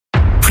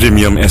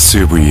프리미엄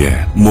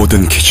SUV의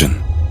모든 기준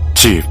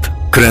집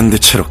그랜드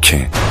체로키.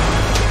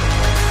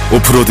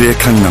 오프로드의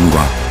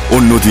강남과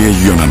온로드의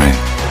유연함을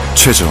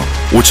최저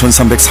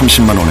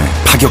 5,330만원의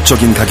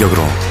파격적인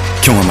가격으로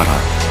경험하라.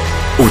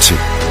 오직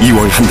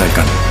 2월 한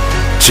달간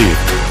집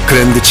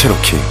그랜드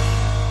체로키.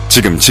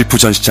 지금 지프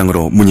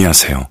전시장으로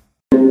문의하세요.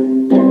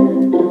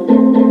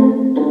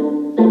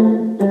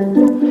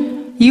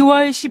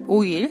 2월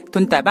 15일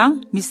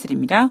돈다방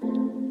미쓰리입니다.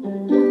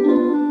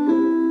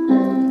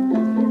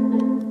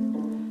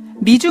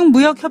 미중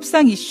무역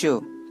협상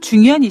이슈,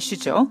 중요한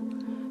이슈죠.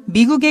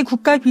 미국의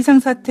국가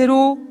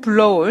비상사태로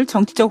불러올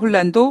정치적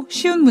혼란도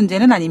쉬운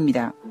문제는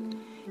아닙니다.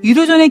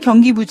 유로존의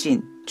경기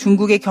부진,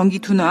 중국의 경기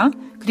둔화,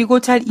 그리고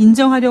잘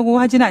인정하려고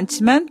하지는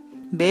않지만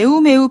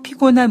매우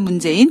피곤한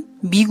문제인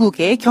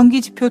미국의 경기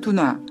지표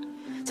둔화.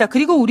 자,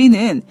 그리고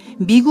우리는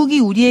미국이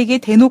우리에게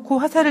대놓고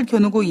화살을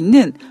겨누고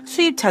있는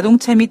수입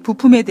자동차 및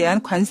부품에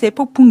대한 관세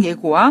폭풍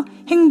예고와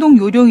행동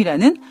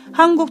요령이라는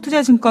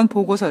한국투자증권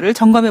보고서를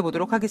점검해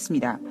보도록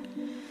하겠습니다.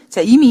 자,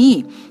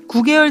 이미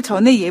 9개월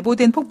전에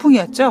예보된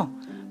폭풍이었죠.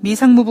 미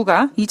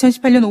상무부가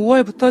 2018년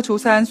 5월부터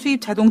조사한 수입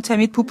자동차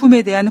및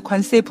부품에 대한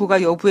관세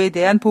부과 여부에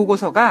대한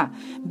보고서가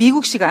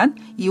미국 시간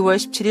 2월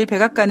 17일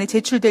백악관에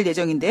제출될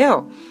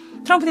예정인데요.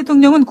 트럼프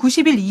대통령은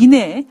 90일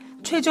이내에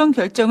최종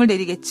결정을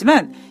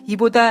내리겠지만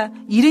이보다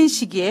이른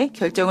시기에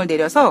결정을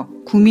내려서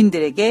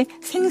국민들에게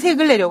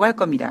생색을 내려고 할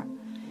겁니다.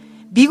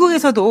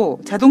 미국에서도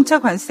자동차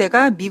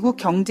관세가 미국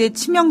경제에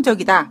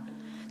치명적이다.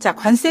 자,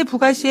 관세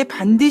부과 시에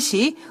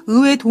반드시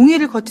의회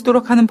동의를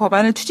거치도록 하는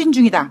법안을 추진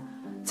중이다.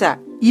 자,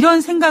 이런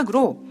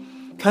생각으로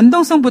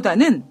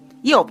변동성보다는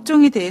이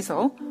업종에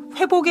대해서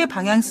회복의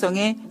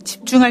방향성에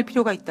집중할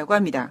필요가 있다고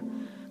합니다.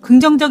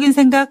 긍정적인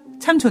생각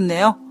참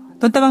좋네요.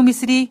 돈다방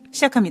미쓰리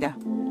시작합니다.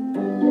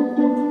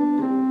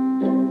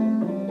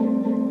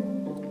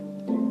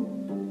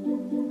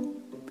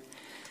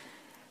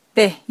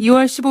 네,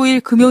 2월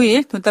 15일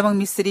금요일 돈다방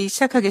미쓰리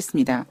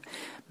시작하겠습니다.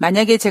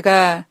 만약에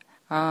제가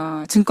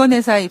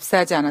증권회사에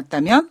입사하지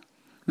않았다면,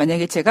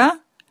 만약에 제가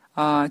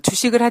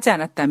주식을 하지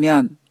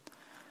않았다면,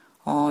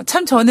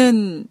 참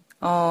저는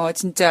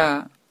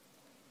진짜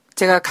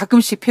제가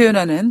가끔씩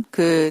표현하는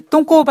그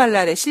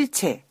똥꼬발랄의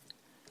실체,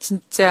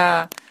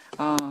 진짜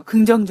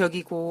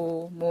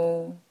긍정적이고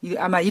뭐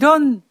아마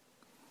이런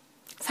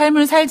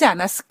삶을 살지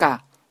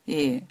않았을까.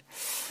 예.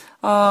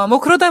 뭐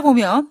그러다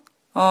보면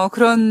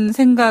그런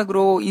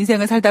생각으로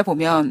인생을 살다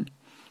보면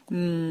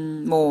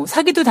뭐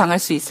사기도 당할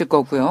수 있을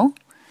거고요.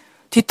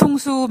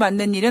 뒤통수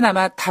맞는 일은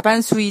아마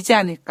다반수이지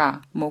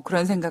않을까. 뭐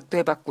그런 생각도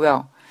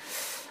해봤고요.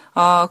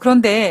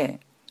 그런데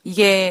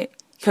이게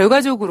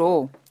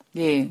결과적으로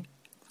예,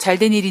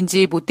 잘된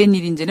일인지 못된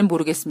일인지는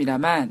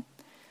모르겠습니다만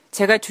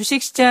제가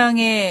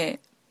주식시장에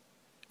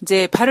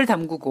이제 발을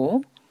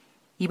담그고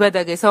이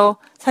바닥에서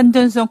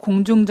산전수전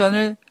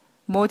공중전을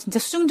뭐 진짜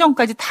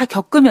수중전까지 다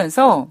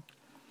겪으면서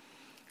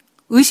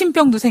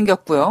의심병도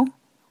생겼고요.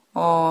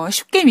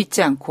 쉽게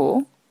믿지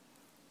않고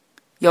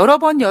여러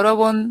번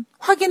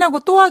확인하고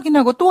또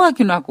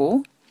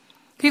확인하고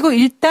그리고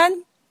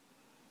일단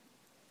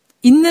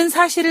있는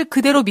사실을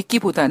그대로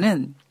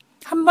믿기보다는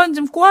한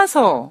번쯤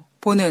꼬아서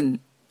보는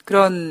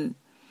그런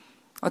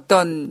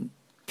어떤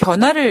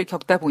변화를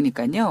겪다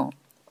보니까요.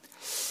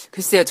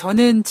 글쎄요,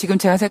 저는 지금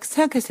제가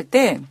생각했을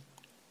때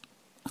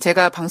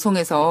제가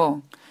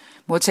방송에서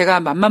뭐 제가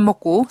맘만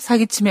먹고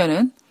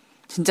사기치면은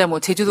진짜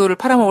뭐 제주도를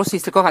팔아먹을 수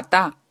있을 것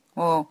같다.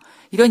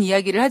 이런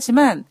이야기를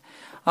하지만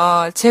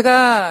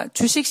제가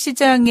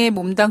주식시장에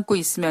몸담고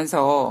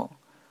있으면서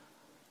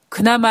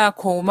그나마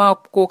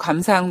고맙고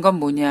감사한 건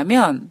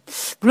뭐냐면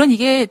물론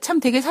이게 참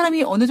되게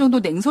사람이 어느 정도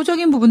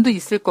냉소적인 부분도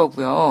있을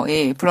거고요.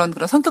 예, 그런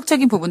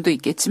성격적인 부분도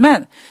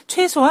있겠지만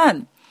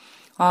최소한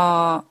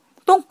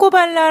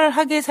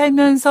똥꼬발랄하게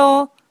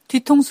살면서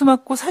뒤통수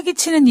맞고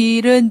사기치는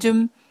일은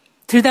좀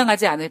덜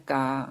당하지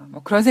않을까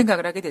뭐 그런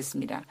생각을 하게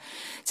됐습니다.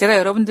 제가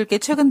여러분들께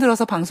최근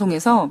들어서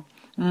방송에서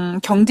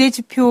경제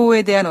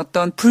지표에 대한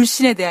어떤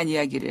불신에 대한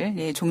이야기를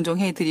예, 종종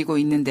해드리고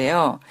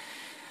있는데요.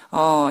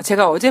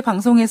 제가 어제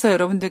방송에서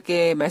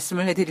여러분들께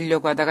말씀을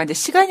해드리려고 하다가 이제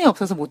시간이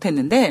없어서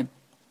못했는데,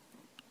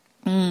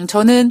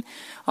 저는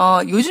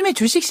요즘에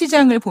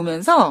주식시장을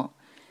보면서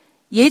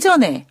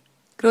예전에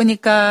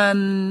그러니까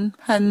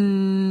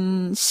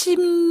한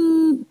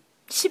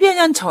 10여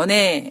년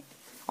전에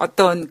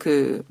어떤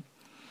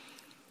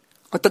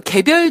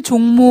개별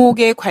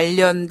종목에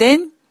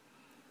관련된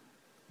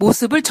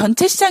모습을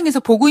전체 시장에서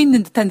보고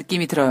있는 듯한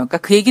느낌이 들어요. 그러니까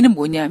그 얘기는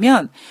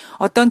뭐냐면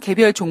어떤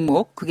개별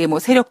종목, 그게 뭐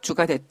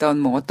세력주가 됐던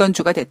뭐 어떤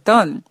주가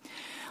됐던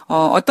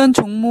어떤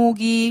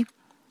종목이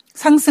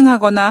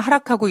상승하거나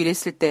하락하고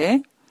이랬을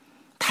때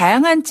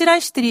다양한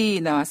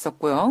찌라시들이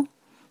나왔었고요.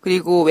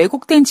 그리고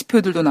왜곡된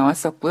지표들도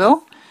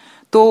나왔었고요.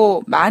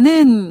 또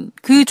많은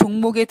그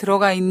종목에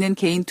들어가 있는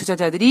개인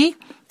투자자들이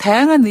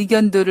다양한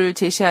의견들을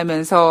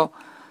제시하면서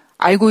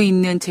알고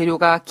있는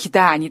재료가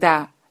기다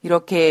아니다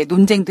이렇게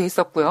논쟁도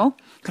했었고요.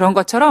 그런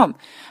것처럼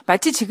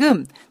마치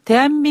지금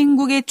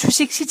대한민국의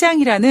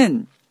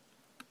주식시장이라는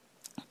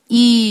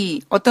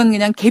이 어떤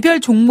그냥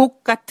개별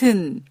종목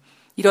같은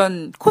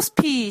이런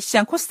코스피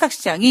시장, 코스닥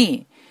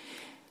시장이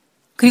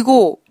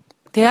그리고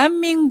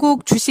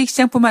대한민국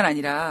주식시장뿐만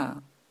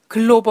아니라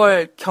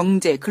글로벌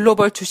경제,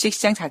 글로벌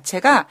주식시장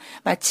자체가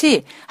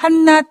마치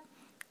한낱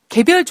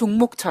개별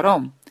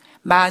종목처럼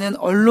많은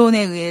언론에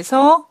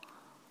의해서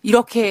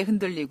이렇게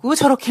흔들리고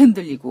저렇게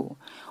흔들리고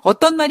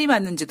어떤 말이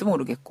맞는지도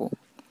모르겠고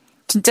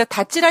진짜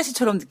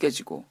다찌라시처럼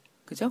느껴지고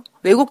그죠?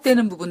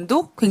 왜곡되는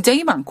부분도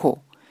굉장히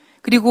많고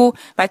그리고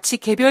마치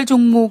개별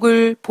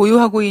종목을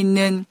보유하고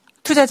있는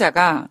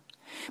투자자가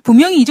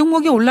분명히 이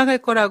종목이 올라갈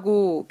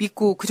거라고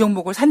믿고 그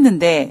종목을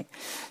샀는데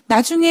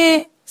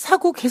나중에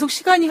사고 계속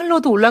시간이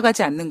흘러도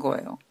올라가지 않는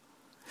거예요.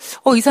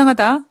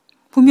 이상하다.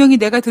 분명히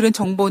내가 들은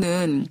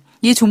정보는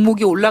이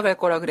종목이 올라갈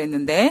거라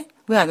그랬는데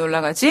왜 안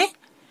올라가지?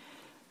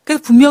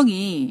 그래서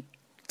분명히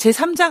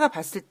제3자가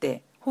봤을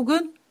때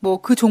혹은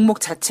뭐 그 종목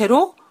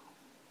자체로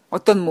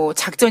어떤 뭐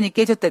작전이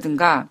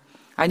깨졌다든가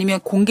아니면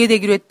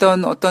공개되기로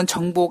했던 어떤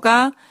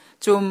정보가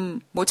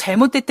좀 뭐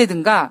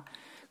잘못됐다든가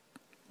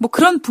뭐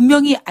그런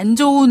분명히 안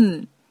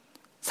좋은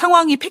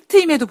상황이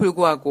팩트임에도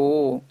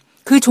불구하고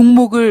그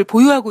종목을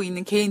보유하고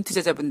있는 개인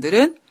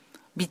투자자분들은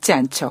믿지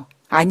않죠.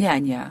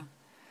 아니야.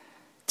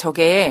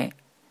 저게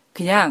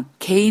그냥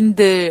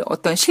개인들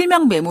어떤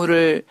실명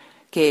매물을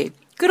이렇게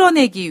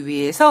끌어내기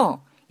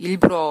위해서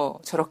일부러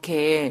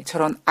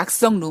저런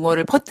악성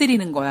루머를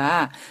퍼뜨리는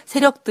거야.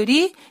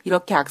 세력들이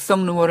이렇게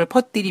악성 루머를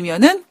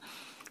퍼뜨리면은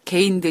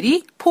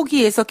개인들이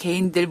포기해서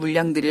개인들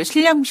물량들을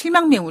실명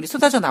매물이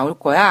쏟아져 나올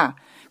거야.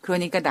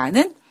 그러니까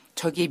나는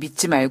저기에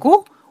믿지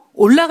말고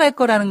올라갈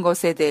거라는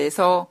것에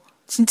대해서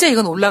진짜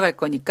이건 올라갈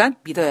거니까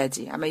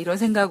믿어야지. 아마 이런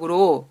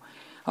생각으로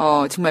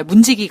정말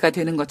문지기가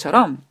되는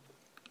것처럼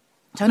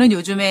저는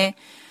요즘에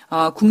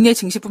국내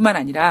증시뿐만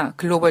아니라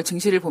글로벌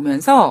증시를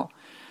보면서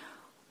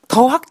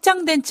더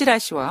확장된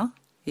찌라시와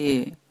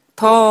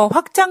더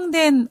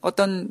확장된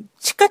어떤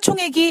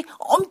시가총액이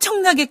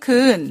엄청나게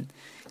큰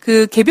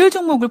그 개별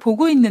종목을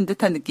보고 있는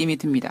듯한 느낌이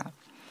듭니다.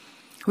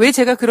 왜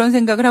제가 그런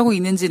생각을 하고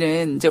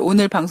있는지는 이제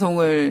오늘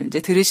방송을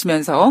이제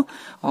들으시면서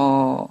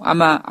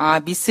아마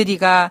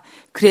미쓰리가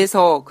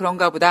그래서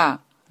그런가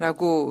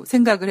보다라고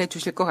생각을 해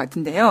주실 것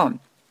같은데요.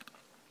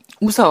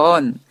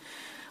 우선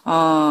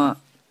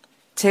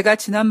제가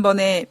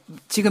지난번에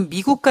지금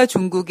미국과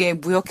중국의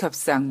무역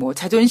협상, 뭐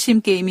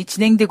자존심 게임이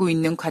진행되고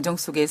있는 과정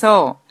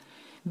속에서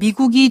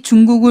미국이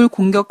중국을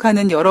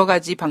공격하는 여러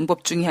가지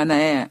방법 중에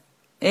하나에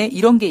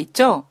이런 게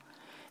있죠.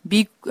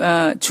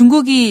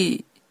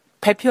 중국이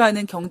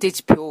발표하는 경제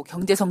지표,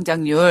 경제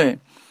성장률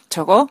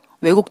저거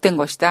왜곡된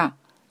것이다.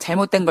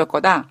 잘못된 걸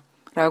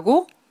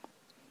거다라고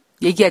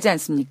얘기하지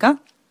않습니까?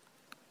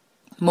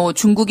 뭐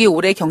중국이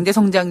올해 경제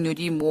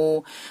성장률이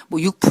뭐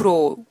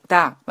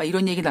 6%다. 막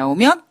이런 얘기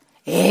나오면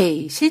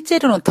에이,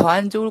 실제로는 더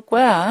안 좋을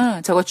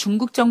거야. 저거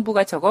중국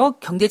정부가 저거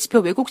경제 지표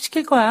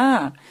왜곡시킬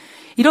거야.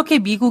 이렇게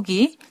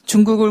미국이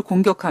중국을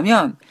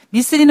공격하면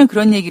미쓰리는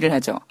그런 얘기를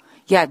하죠.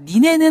 야,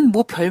 니네는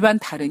뭐 별반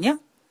다르냐?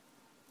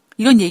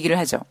 이런 얘기를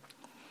하죠.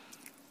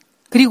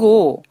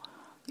 그리고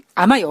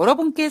아마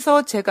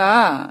여러분께서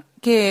제가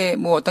이렇게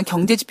뭐 어떤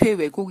경제 지표의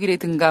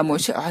왜곡이라든가 뭐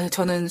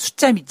저는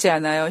숫자 믿지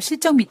않아요.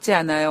 실적 믿지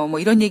않아요. 뭐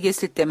이런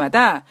얘기했을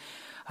때마다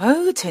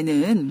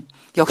쟤는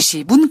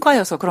역시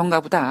문과여서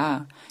그런가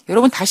보다.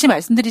 여러분 다시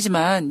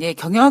말씀드리지만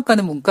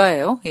경영학과는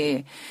문과예요.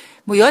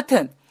 뭐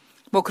여하튼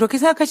뭐 그렇게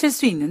생각하실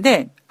수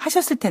있는데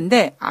하셨을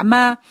텐데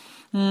아마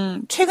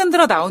최근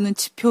들어 나오는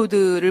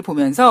지표들을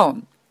보면서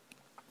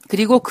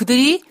그리고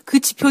그들이 그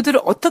지표들을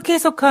어떻게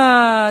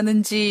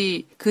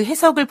해석하는지 그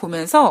해석을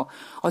보면서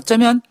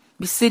어쩌면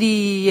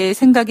미쓰리의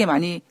생각에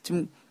많이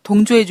좀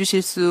동조해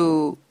주실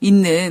수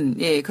있는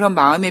그런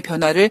마음의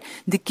변화를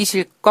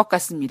느끼실 것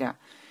같습니다.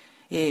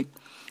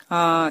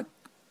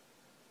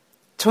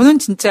 저는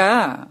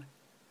진짜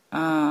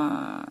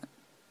뭐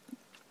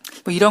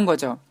이런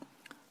거죠.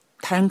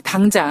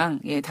 당장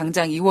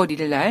 2월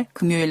 1일 날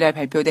금요일 날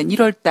발표된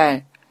 1월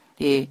달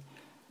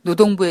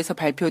노동부에서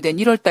발표된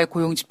 1월 달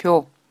고용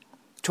지표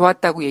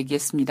좋았다고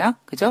얘기했습니다.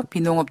 그죠?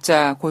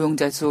 비농업자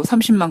고용자 수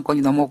 30만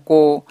건이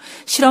넘었고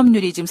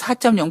실업률이 지금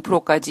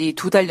 4.0%까지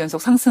 2달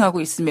연속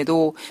상승하고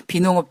있음에도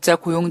비농업자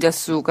고용자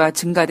수가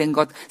증가된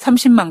것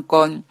 30만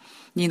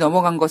건이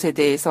넘어간 것에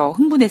대해서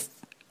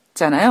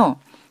흥분했잖아요.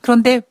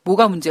 그런데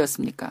뭐가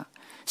문제였습니까?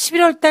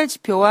 11월 달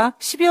지표와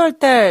 12월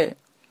달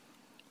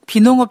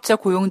비농업자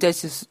고용자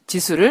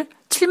지수를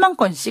 7만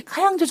건씩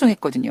하향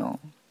조정했거든요.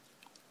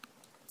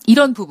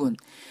 이런 부분.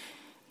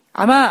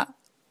 아마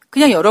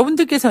그냥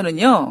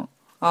여러분들께서는요,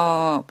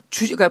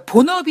 그러니까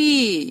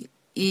본업이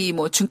이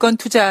뭐 증권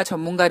투자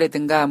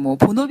전문가라든가 뭐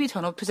본업이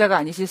전업 투자가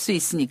아니실 수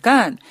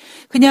있으니까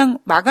그냥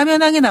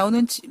마감현황에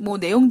나오는 뭐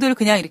내용들을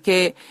그냥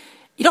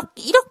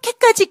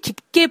이렇게까지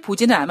깊게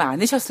보지는 아마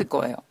않으셨을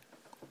거예요.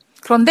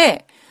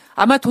 그런데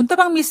아마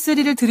돈다방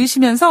미쓰리를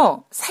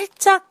들으시면서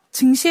살짝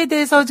증시에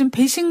대해서 좀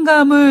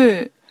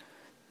배신감을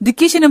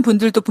느끼시는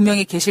분들도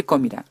분명히 계실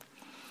겁니다.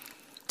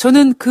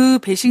 저는 그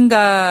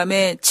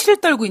배신감에 치를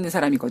떨고 있는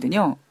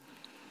사람이거든요.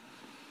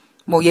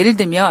 뭐 예를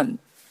들면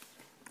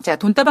자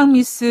돈다방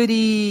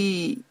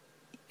미쓰리를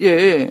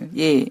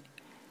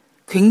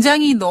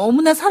굉장히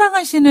너무나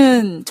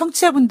사랑하시는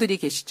청취자분들이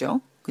계시죠.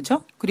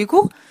 그죠?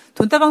 그리고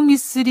돈다방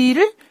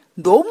미쓰리를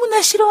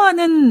너무나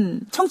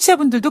싫어하는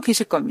청취자분들도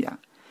계실 겁니다.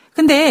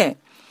 근데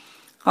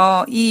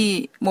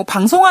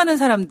방송하는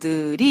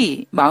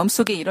사람들이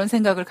마음속에 이런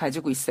생각을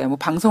가지고 있어요. 뭐,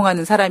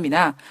 방송하는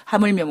사람이나,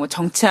 하물며 뭐,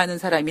 정치하는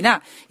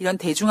사람이나, 이런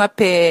대중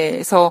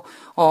앞에서,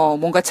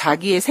 뭔가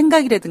자기의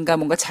생각이라든가,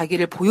 뭔가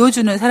자기를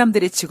보여주는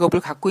사람들의 직업을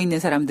갖고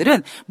있는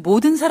사람들은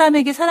모든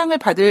사람에게 사랑을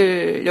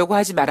받으려고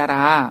하지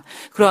말아라.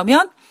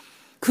 그러면,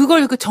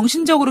 그걸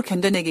정신적으로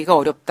견뎌내기가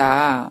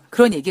어렵다.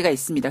 그런 얘기가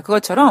있습니다.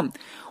 그것처럼,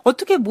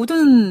 어떻게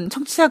모든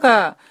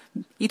청취자가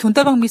이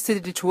돈다방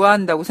미쓰리를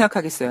좋아한다고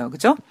생각하겠어요.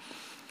 그죠?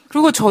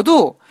 그리고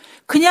저도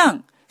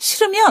그냥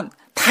싫으면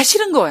다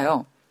싫은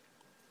거예요.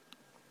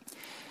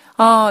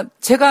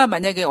 제가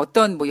만약에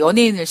어떤 뭐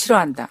연예인을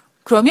싫어한다.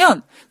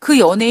 그러면 그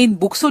연예인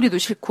목소리도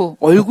싫고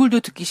얼굴도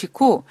듣기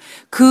싫고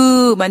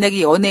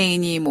만약에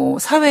연예인이 뭐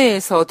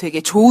사회에서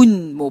되게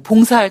좋은 뭐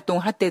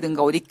봉사활동을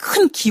했다든가 어디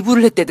큰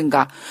기부를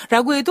했다든가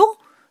라고 해도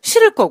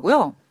싫을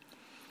거고요.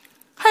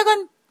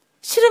 하여간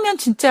싫으면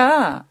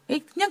진짜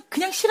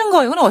그냥 싫은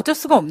거예요. 그건 어쩔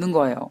수가 없는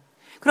거예요.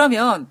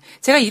 그러면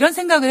제가 이런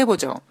생각을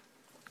해보죠.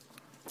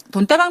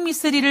 돈다방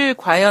미쓰리를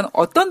과연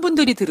어떤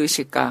분들이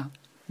들으실까?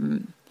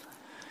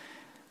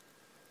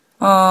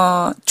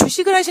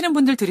 주식을 하시는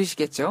분들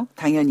들으시겠죠.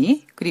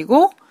 당연히.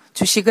 그리고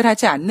주식을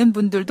하지 않는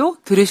분들도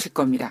들으실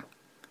겁니다.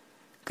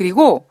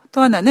 그리고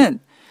또 하나는,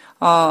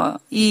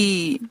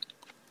 이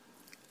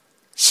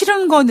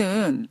싫은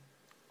거는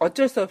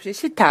어쩔 수 없이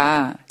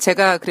싫다.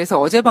 제가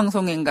그래서 어제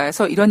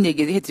방송인가에서 이런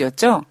얘기를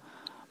해드렸죠.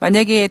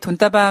 만약에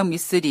돈다방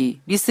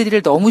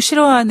미쓰리를 너무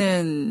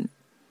싫어하는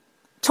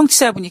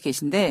청취자분이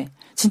계신데,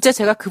 진짜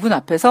제가 그분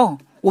앞에서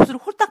옷을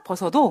홀딱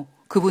벗어도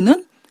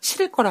그분은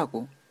싫을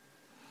거라고.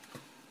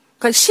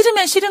 그러니까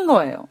싫으면 싫은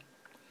거예요.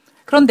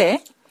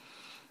 그런데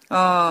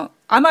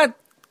아마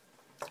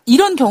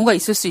이런 경우가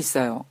있을 수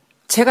있어요.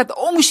 제가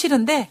너무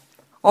싫은데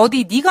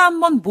어디 네가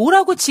한번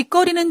뭐라고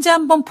짓거리는지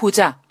한번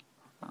보자.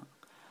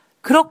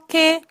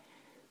 그렇게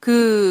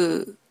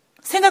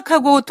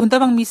생각하고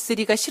돈다방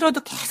미쓰리가 싫어도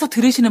계속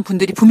들으시는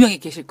분들이 분명히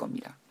계실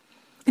겁니다.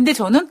 근데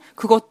저는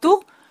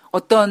그것도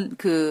어떤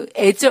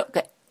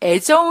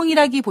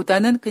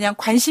애정이라기보다는 그냥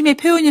관심의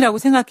표현이라고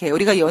생각해요.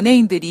 우리가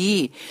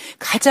연예인들이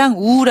가장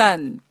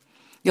우울한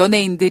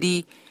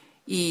연예인들이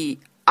이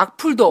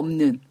악플도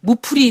없는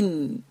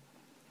무풀인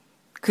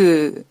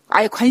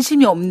아예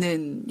관심이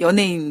없는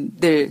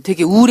연예인들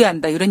되게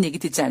우울해한다 이런 얘기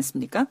듣지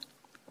않습니까?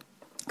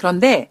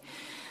 그런데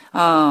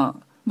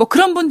뭐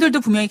그런 분들도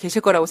분명히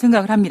계실 거라고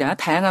생각을 합니다.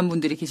 다양한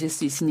분들이 계실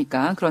수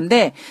있으니까.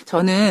 그런데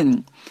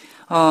저는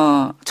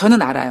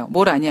알아요.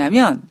 뭘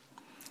아냐면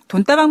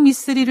돈다방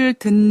미쓰리를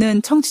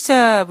듣는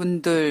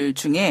청취자분들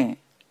중에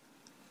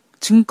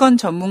증권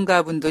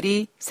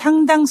전문가분들이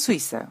상당수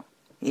있어요.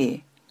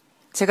 예.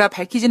 제가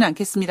밝히지는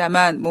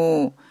않겠습니다만,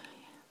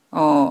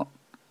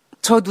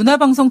 저 누나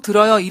방송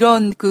들어요.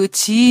 이런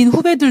지인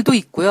후배들도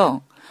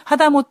있고요.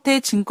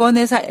 하다못해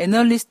증권회사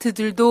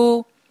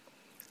애널리스트들도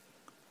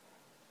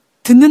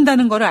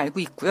듣는다는 걸 알고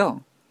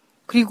있고요.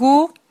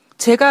 그리고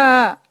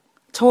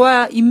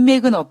저와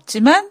인맥은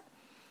없지만,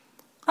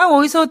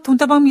 어디서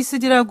돈다방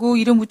미쓰리라고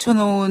이름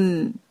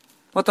붙여놓은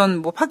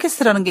어떤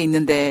팟캐스트라는 게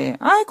있는데,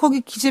 거기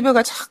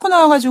기재배가 자꾸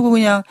나와가지고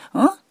그냥,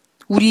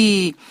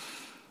 우리,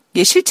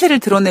 실체를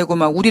드러내고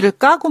막 우리를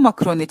까고 막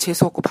그러네.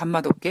 재수없고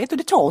밥맛 없게.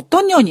 도대체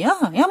어떤 년이야?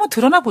 야, 한번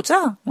드러나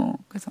보자.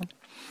 그래서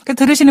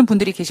들으시는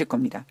분들이 계실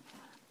겁니다.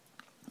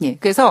 예,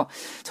 그래서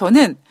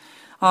저는,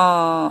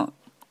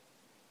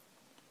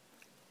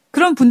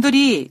 그런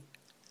분들이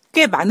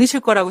꽤 많으실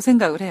거라고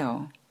생각을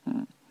해요.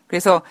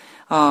 그래서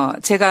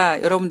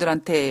제가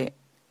여러분들한테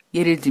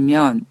예를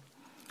들면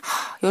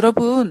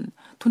여러분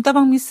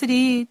돈다방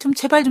미쓰리 좀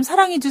제발 좀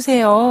사랑해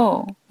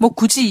주세요. 뭐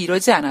굳이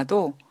이러지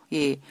않아도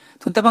예,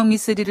 돈다방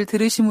미쓰리를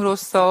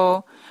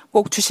들으심으로써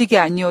꼭 주식이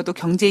아니어도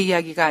경제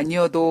이야기가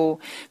아니어도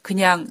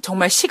그냥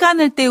정말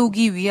시간을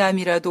때우기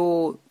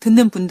위함이라도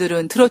듣는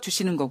분들은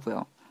들어주시는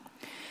거고요.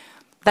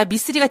 나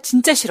미쓰리가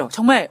진짜 싫어.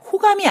 정말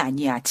호감이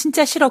아니야.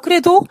 진짜 싫어.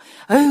 그래도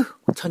아유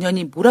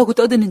전현이 뭐라고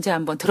떠드는지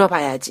한번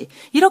들어봐야지.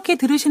 이렇게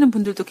들으시는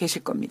분들도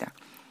계실 겁니다.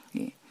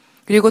 예.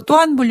 그리고 또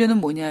한 분류는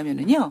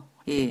뭐냐면은요.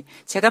 예.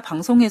 제가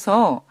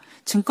방송에서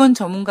증권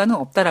전문가는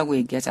없다라고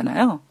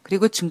얘기하잖아요.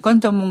 그리고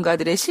증권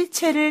전문가들의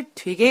실체를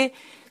되게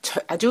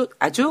아주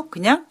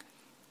그냥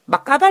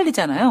막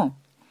까발리잖아요.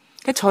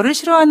 그러니까 저를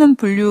싫어하는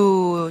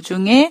분류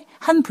중에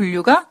한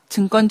분류가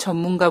증권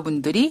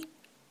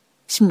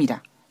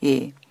전문가분들이십니다.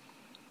 예.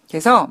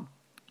 그래서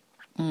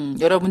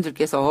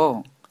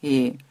여러분들께서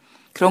예,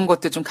 그런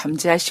것도 좀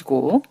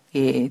감지하시고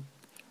예,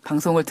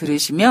 방송을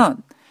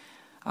들으시면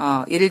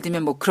예를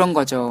들면 뭐 그런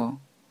거죠.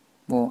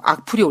 뭐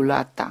악플이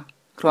올라왔다.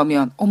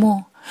 그러면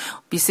어머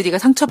미쓰리가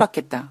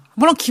상처받겠다.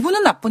 물론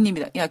기분은 나쁜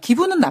일입니다. 야,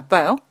 기분은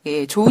나빠요.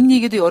 예, 좋은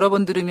얘기도 여러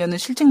번 들으면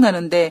실증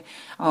나는데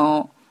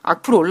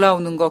악플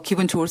올라오는 거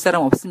기분 좋을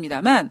사람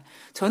없습니다만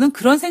저는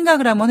그런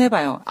생각을 한번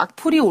해봐요.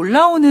 악플이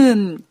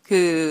올라오는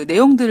그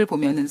내용들을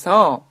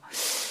보면서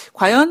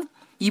과연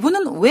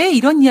이분은 왜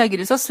이런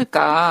이야기를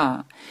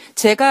썼을까?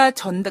 제가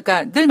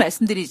그러니까 늘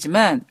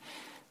말씀드리지만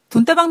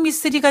돈다방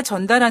미쓰리가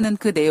전달하는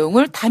그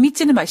내용을 다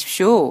믿지는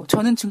마십시오.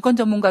 저는 증권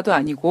전문가도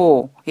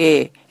아니고,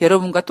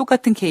 여러분과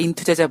똑같은 개인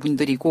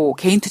투자자분들이고,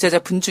 개인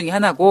투자자분 중에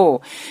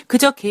하나고,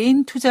 그저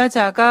개인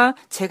투자자가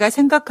제가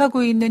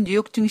생각하고 있는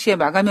뉴욕 증시의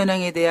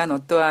마감현황에 대한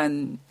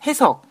어떠한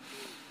해석,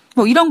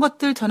 뭐 이런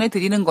것들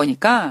전해드리는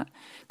거니까,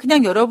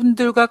 그냥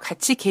여러분들과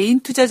같이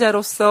개인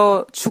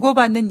투자자로서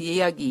주고받는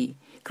이야기,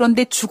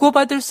 그런데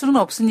주고받을 수는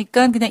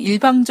없으니까 그냥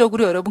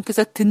일방적으로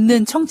여러분께서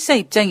듣는 청취자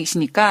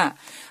입장이시니까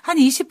한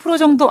 20%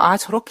 정도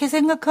저렇게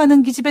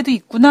생각하는 기집애도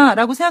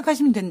있구나라고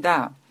생각하시면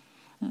된다.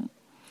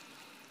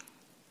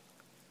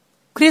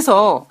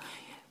 그래서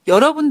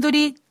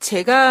여러분들이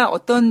제가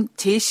어떤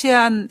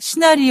제시한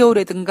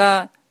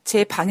시나리오라든가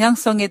제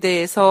방향성에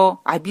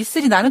대해서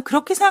미쓰리 나는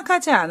그렇게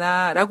생각하지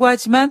않아 라고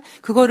하지만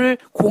그거를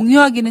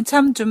공유하기는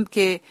참 좀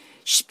이렇게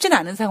쉽진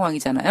않은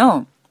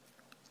상황이잖아요.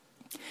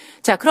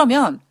 자,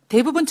 그러면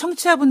대부분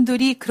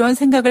청취자분들이 그런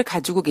생각을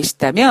가지고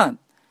계시다면,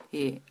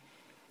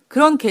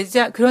 그런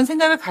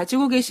생각을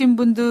가지고 계신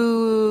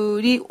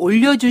분들이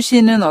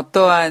올려주시는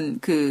어떠한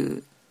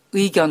그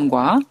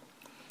의견과,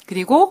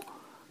 그리고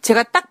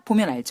제가 딱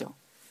보면 알죠.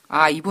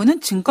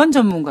 이분은 증권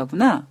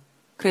전문가구나.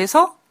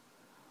 그래서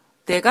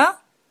내가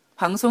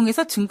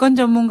방송에서 증권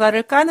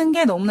전문가를 까는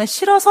게 너무나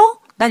싫어서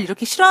날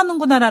이렇게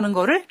싫어하는구나라는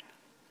거를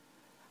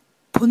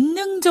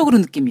본능적으로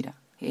느낍니다.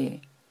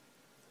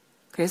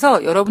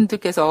 그래서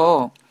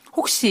여러분들께서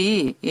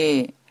혹시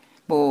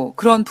뭐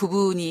그런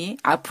부분이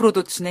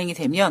앞으로도 진행이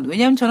되면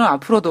왜냐하면 저는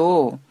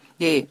앞으로도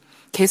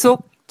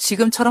계속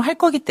지금처럼 할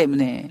거기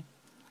때문에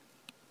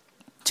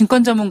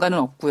증권 전문가는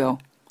없고요.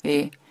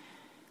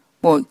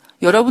 뭐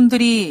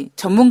여러분들이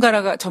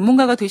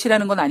전문가가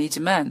되시라는 건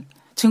아니지만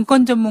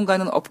증권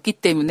전문가는 없기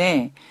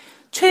때문에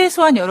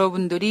최소한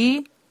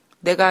여러분들이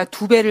내가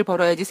 2배를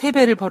벌어야지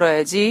 3배를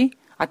벌어야지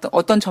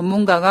어떤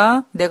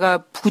전문가가 내가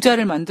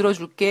부자를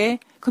만들어줄게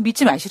그거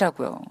믿지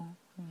마시라고요.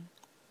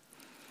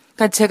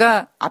 그러니까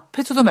제가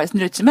앞에서도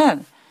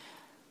말씀드렸지만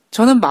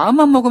저는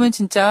마음만 먹으면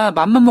진짜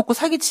맘만 먹고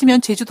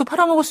사기치면 제주도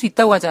팔아먹을 수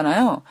있다고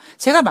하잖아요.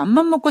 제가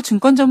맘만 먹고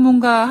증권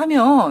전문가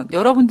하면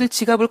여러분들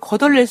지갑을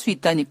거덜낼 수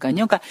있다니까요.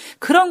 그러니까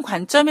그런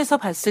관점에서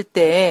봤을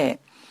때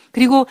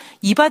그리고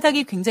이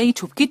바닥이 굉장히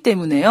좁기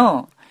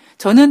때문에요.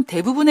 저는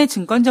대부분의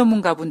증권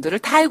전문가분들을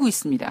다 알고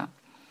있습니다.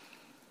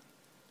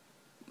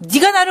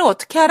 네가 나를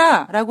어떻게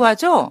알아? 라고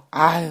하죠.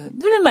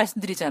 늘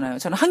말씀드리잖아요.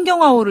 저는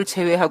한경화호를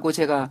제외하고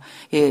제가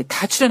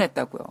다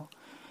출연했다고요.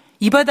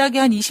 이 바닥에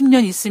한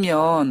 20년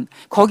있으면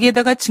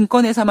거기에다가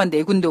증권회사만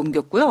 4군데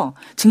옮겼고요.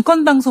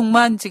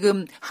 증권방송만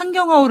지금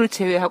한경화호를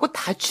제외하고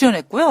다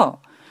출연했고요.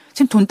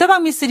 지금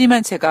돈다방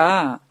미쓰리만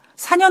제가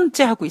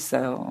 4년째 하고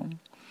있어요.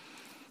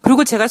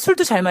 그리고 제가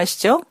술도 잘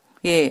마시죠.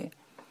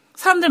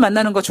 사람들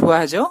만나는 거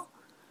좋아하죠.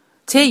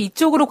 제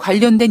이쪽으로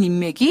관련된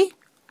인맥이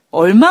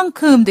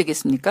얼만큼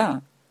되겠습니까?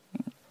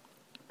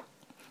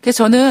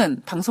 그래서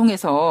저는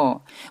방송에서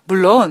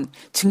물론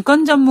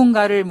증권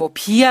전문가를 뭐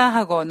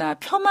비하하거나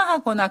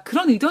폄하하거나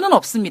그런 의도는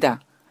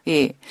없습니다.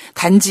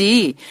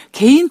 단지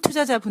개인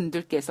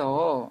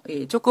투자자분들께서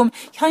조금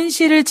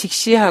현실을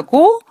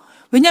직시하고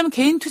왜냐하면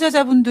개인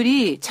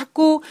투자자분들이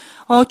자꾸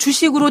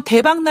주식으로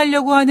대박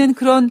나려고 하는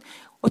그런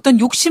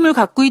어떤 욕심을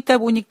갖고 있다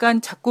보니까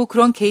자꾸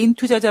그런 개인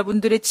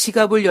투자자분들의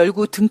지갑을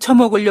열고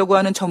등쳐먹으려고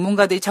하는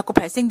전문가들이 자꾸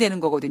발생되는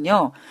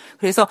거거든요.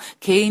 그래서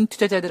개인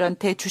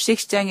투자자들한테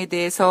주식시장에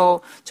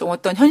대해서 좀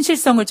어떤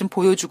현실성을 좀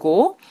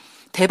보여주고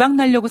대박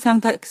나려고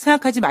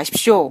생각하지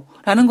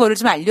마십시오라는 거를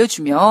좀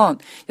알려주면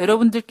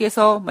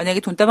여러분들께서 만약에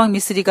돈다방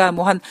미쓰리가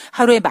뭐 한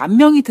하루에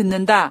 10,000명이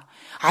듣는다.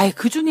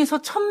 그 중에서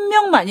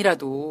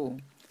 1,000명만이라도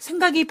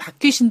생각이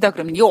바뀌신다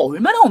그러면 이거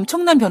얼마나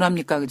엄청난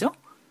변화입니까? 그죠?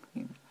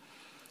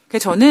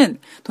 그래서 저는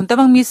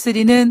돈다방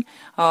미쓰리는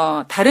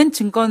다른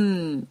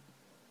증권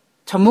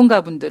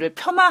전문가분들을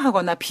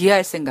폄하하거나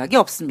비하할 생각이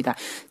없습니다.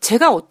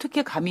 제가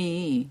어떻게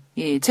감히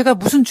제가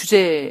무슨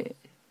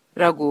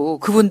주제라고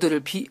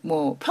그분들을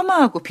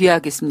폄하하고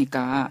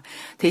비하하겠습니까?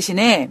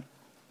 대신에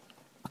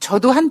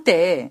저도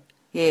한때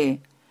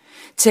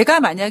제가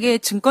만약에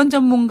증권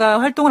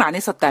전문가 활동을 안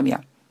했었다면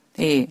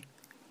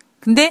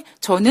근데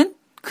저는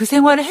그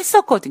생활을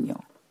했었거든요.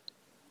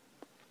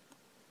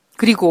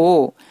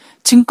 그리고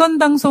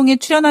증권방송에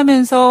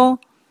출연하면서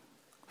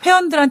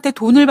회원들한테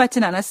돈을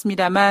받진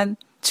않았습니다만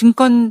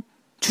증권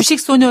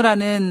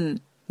주식소녀라는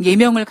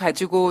예명을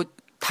가지고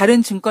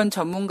다른 증권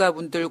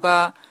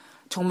전문가분들과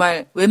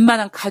정말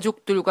웬만한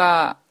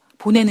가족들과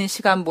보내는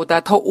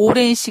시간보다 더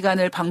오랜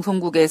시간을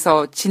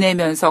방송국에서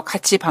지내면서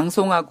같이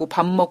방송하고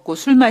밥 먹고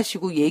술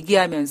마시고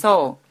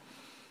얘기하면서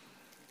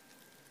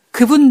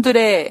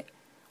그분들의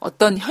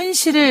어떤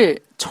현실을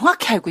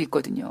정확히 알고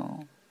있거든요.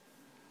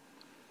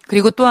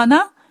 그리고 또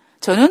하나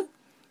저는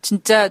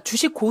진짜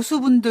주식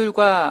고수분들을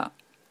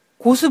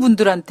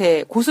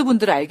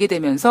알게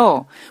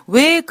되면서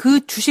왜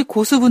그 주식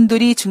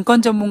고수분들이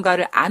증권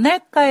전문가를 안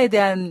할까에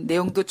대한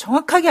내용도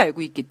정확하게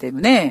알고 있기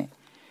때문에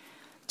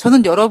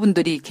저는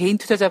여러분들이 개인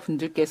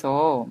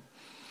투자자분들께서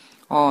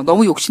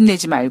너무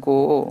욕심내지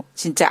말고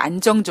진짜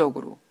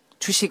안정적으로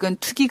주식은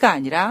투기가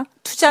아니라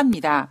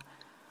투자입니다.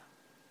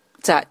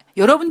 자,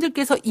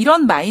 여러분들께서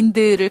이런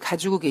마인드를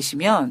가지고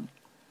계시면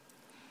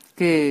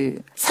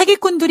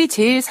사기꾼들이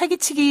제일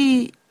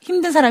사기치기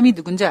힘든 사람이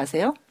누군지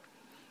아세요?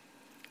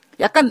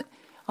 약간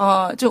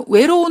좀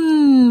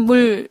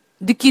외로움을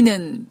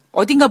느끼는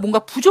어딘가 뭔가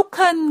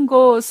부족한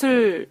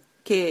것을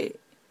이렇게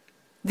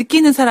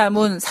느끼는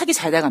사람은 사기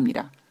잘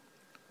당합니다.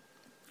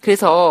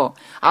 그래서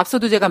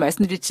앞서도 제가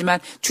말씀드렸지만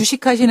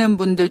주식하시는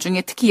분들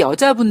중에 특히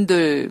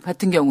여자분들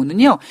같은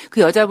경우는요.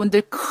 그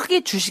여자분들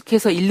크게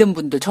주식해서 잃는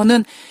분들.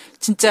 저는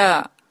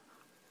진짜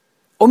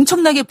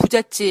엄청나게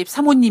부잣집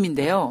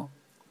사모님인데요.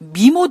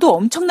 미모도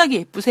엄청나게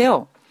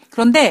예쁘세요.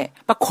 그런데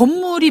막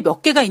건물이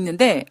몇 개가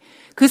있는데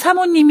그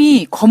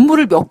사모님이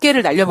건물을 몇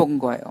개를 날려먹은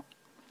거예요.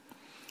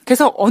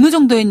 그래서 어느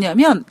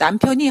정도였냐면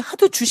남편이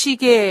하도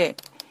주식에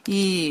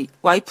이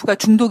와이프가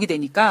중독이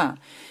되니까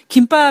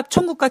김밥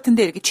천국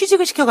같은데 이렇게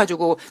취직을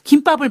시켜가지고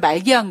김밥을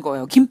말게 한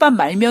거예요. 김밥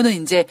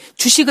말면은 이제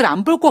주식을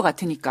안 볼 것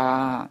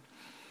같으니까.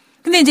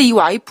 근데 이제 이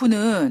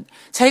와이프는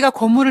자기가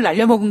건물을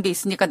날려먹은 게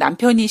있으니까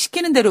남편이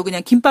시키는 대로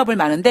그냥 김밥을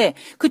마는데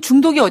그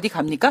중독이 어디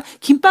갑니까?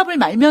 김밥을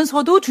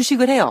말면서도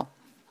주식을 해요.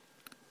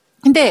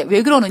 근데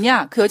왜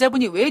그러느냐? 그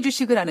여자분이 왜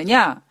주식을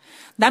하느냐?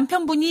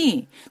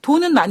 남편분이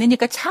돈은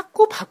많으니까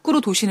자꾸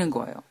밖으로 도시는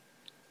거예요.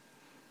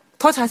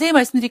 더 자세히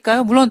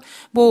말씀드릴까요? 물론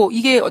뭐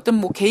이게 어떤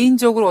뭐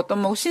개인적으로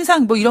어떤 뭐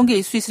신상 뭐 이런 게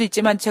있을 수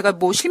있지만 제가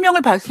뭐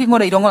실명을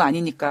밝히거나 이런 건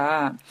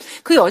아니니까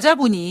그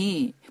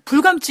여자분이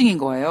불감증인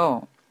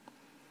거예요.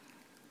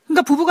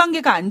 그러니까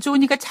부부관계가 안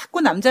좋으니까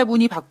자꾸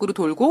남자분이 밖으로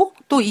돌고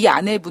또 이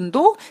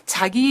아내분도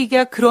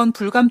자기가 그런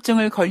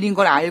불감증을 걸린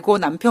걸 알고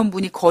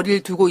남편분이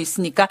거리를 두고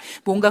있으니까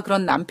뭔가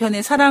그런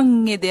남편의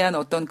사랑에 대한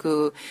어떤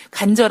그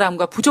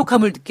간절함과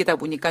부족함을 느끼다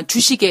보니까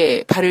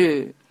주식에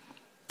발을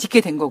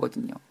딛게 된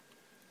거거든요.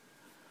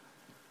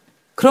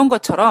 그런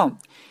것처럼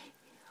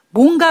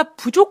뭔가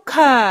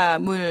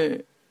부족함이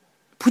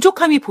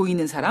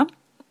보이는 사람,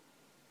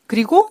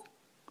 그리고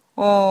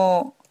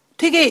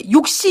되게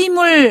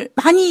욕심을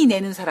많이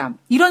내는 사람,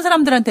 이런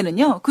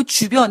사람들한테는요, 그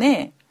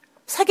주변에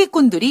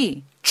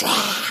사기꾼들이 쫙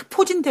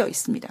포진되어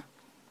있습니다.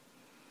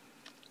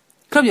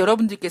 그럼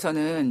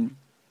여러분들께서는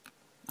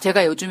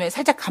제가 요즘에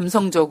살짝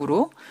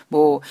감성적으로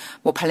뭐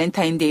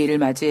발렌타인데이를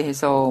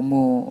맞이해서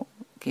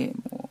이렇게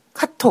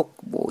카톡,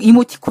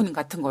 이모티콘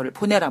같은 거를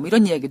보내라,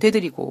 이런 이야기도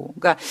해드리고,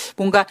 그러니까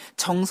뭔가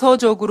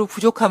정서적으로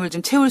부족함을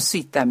좀 채울 수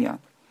있다면,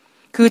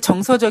 그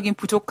정서적인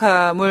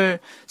부족함을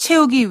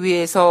채우기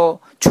위해서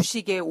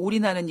주식에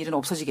올인하는 일은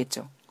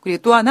없어지겠죠.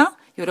 그리고 또 하나,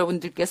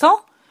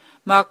 여러분들께서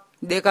막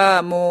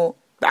내가 막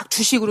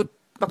주식으로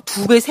막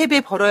 2배,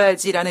 3배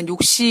벌어야지라는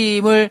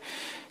욕심을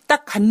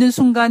딱 갖는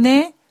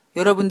순간에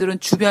여러분들은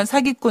주변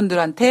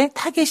사기꾼들한테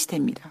타겟이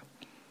됩니다.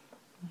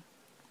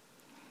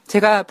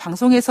 제가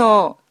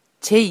방송에서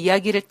제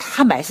이야기를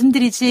다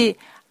말씀드리지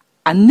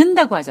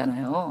않는다고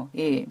하잖아요.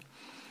 예.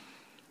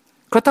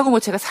 그렇다고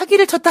제가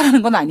사기를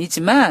쳤다라는 건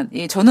아니지만,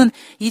 예, 저는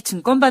이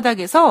증권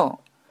바닥에서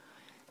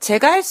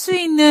제가 할 수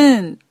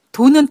있는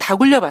돈은 다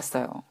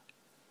굴려봤어요.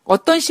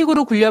 어떤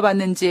식으로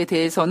굴려봤는지에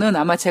대해서는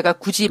아마 제가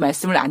굳이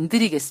말씀을 안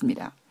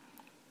드리겠습니다.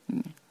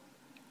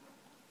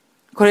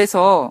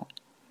 그래서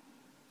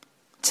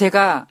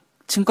제가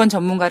증권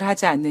전문가를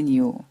하지 않는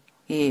이유,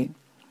 예.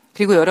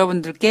 그리고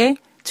여러분들께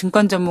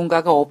증권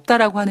전문가가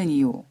없다라고 하는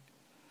이유.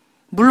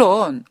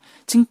 물론,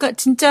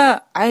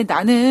 진짜,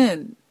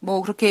 나는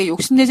그렇게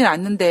욕심내진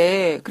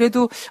않는데,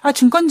 그래도,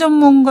 증권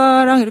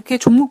전문가랑 이렇게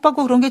종목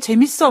받고 그런 게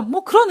재밌어.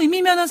 그런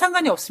의미면은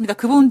상관이 없습니다.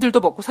 그분들도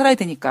먹고 살아야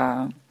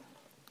되니까.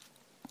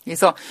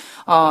 그래서,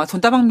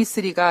 돈다방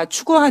미쓰리가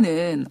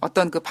추구하는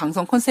어떤 그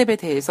방송 컨셉에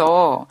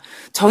대해서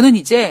저는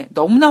이제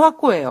너무나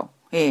확고해요.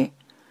 예.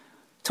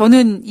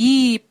 저는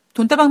이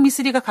돈다방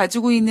미쓰리가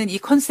가지고 있는 이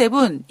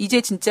컨셉은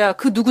이제 진짜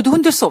그 누구도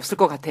흔들 수 없을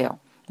것 같아요.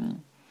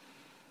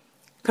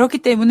 그렇기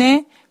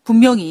때문에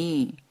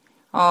분명히,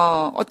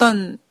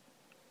 어떤,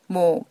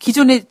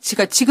 기존에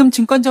지금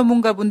증권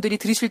전문가분들이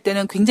들으실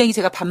때는 굉장히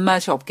제가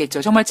밥맛이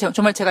없겠죠. 정말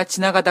제가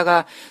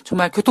지나가다가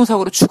정말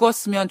교통사고로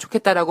죽었으면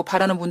좋겠다라고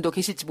바라는 분도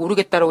계실지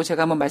모르겠다라고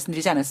제가 한번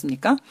말씀드리지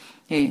않았습니까?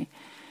 예.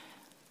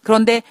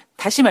 그런데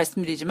다시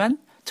말씀드리지만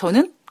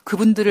저는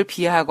그분들을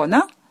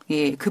비하하거나,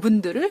 예,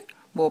 그분들을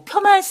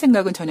폄하할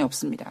생각은 전혀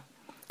없습니다.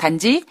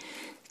 단지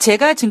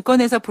제가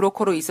증권회사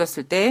브로커로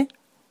있었을 때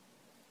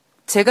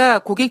제가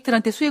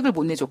고객들한테 수익을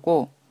못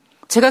내줬고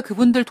제가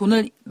그분들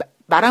돈을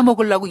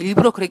말아먹으려고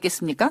일부러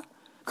그랬겠습니까?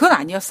 그건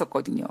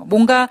아니었었거든요.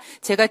 뭔가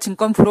제가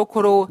증권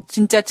브로커로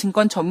진짜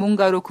증권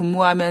전문가로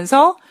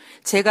근무하면서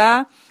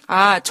제가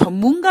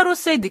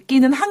전문가로서의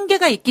느끼는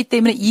한계가 있기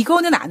때문에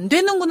이거는 안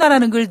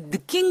되는구나라는 걸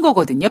느낀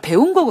거거든요.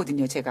 배운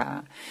거거든요,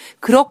 제가.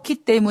 그렇기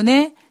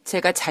때문에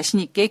제가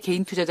자신 있게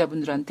개인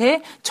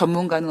투자자분들한테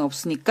전문가는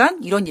없으니까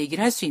이런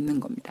얘기를 할 수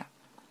있는 겁니다.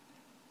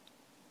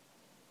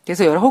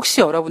 그래서 혹시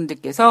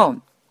여러분들께서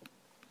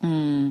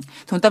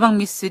돈다방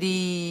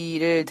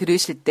미쓰리를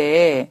들으실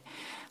때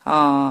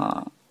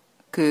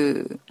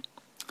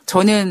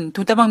저는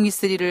돈다방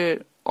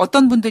미쓰리를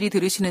어떤 분들이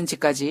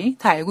들으시는지까지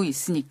다 알고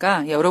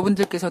있으니까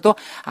여러분들께서도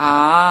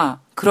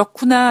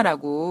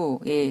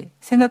그렇구나라고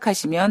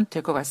생각하시면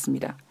될 것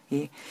같습니다.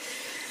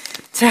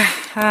 자,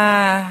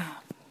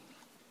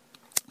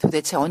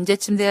 도대체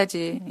언제쯤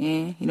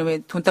돼야지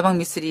이놈의 돈다방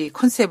미쓰리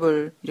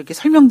컨셉을 이렇게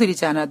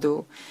설명드리지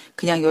않아도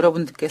그냥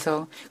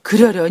여러분들께서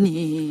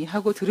그러려니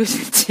하고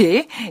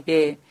들으실지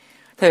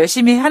더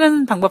열심히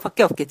하는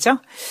방법밖에 없겠죠.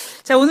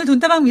 자, 오늘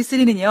돈다방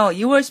미쓰리는요.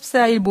 2월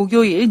 14일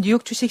목요일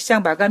뉴욕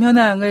주식시장 마감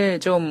현황을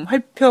좀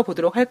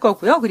살펴보도록 할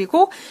거고요.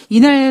 그리고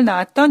이날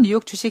나왔던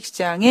뉴욕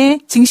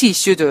주식시장의 증시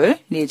이슈들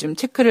좀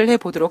체크를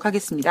해보도록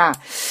하겠습니다.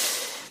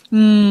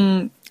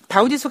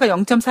 다우지수가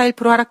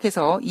 0.41%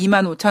 하락해서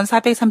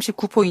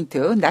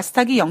 25,439포인트,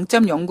 나스닥이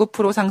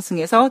 0.09%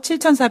 상승해서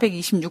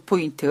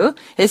 7,426포인트,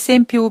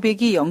 S&P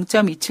 500이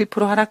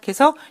 0.27%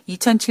 하락해서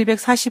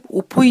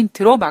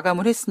 2,745포인트로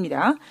마감을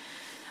했습니다.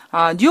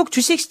 뉴욕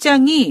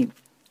주식시장이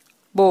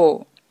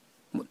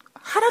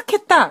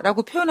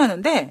하락했다라고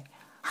표현하는데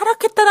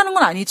하락했다라는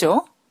건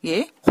아니죠.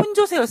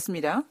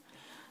 혼조세였습니다.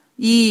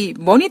 이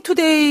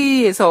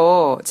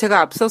머니투데이에서 제가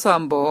앞서서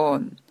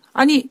한번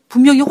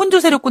분명히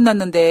혼조세로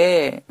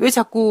끝났는데 왜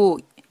자꾸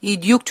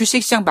이 뉴욕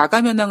주식시장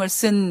마감 현황을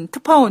쓴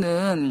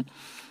특파원은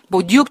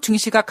뉴욕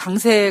증시가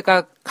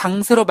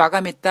강세로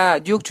마감했다.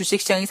 뉴욕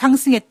주식시장이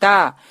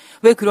상승했다.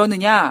 왜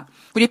그러느냐?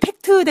 우리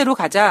팩트대로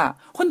가자.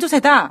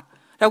 혼조세다.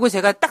 라고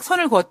제가 딱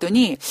선을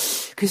그었더니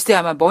글쎄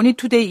아마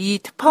머니투데이 이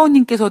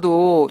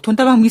특파원님께서도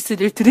돈다방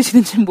미스를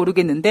들으시는지는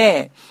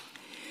모르겠는데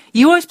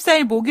 2월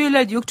 14일 목요일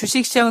날 뉴욕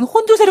주식시장은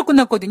혼조세로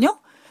끝났거든요.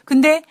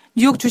 근데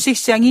뉴욕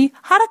주식시장이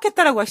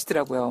하락했다라고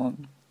하시더라고요.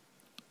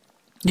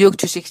 뉴욕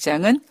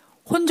주식시장은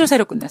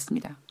혼조세로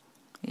끝났습니다.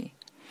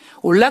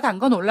 올라간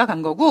건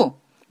올라간 거고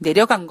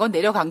내려간 건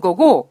내려간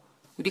거고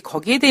우리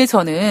거기에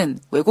대해서는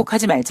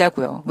왜곡하지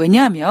말자고요.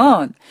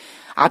 왜냐하면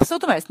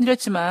앞서도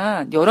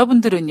말씀드렸지만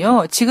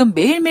여러분들은요. 지금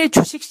매일매일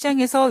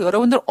주식시장에서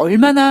여러분들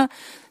얼마나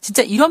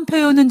진짜 이런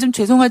표현은 좀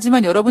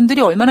죄송하지만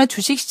여러분들이 얼마나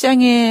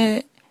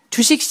주식시장에게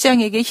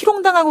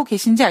희롱당하고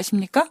계신지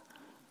아십니까?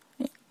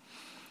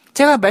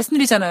 제가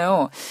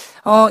말씀드리잖아요.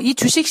 이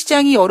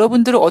주식시장이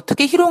여러분들을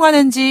어떻게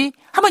희롱하는지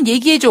한번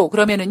얘기해줘.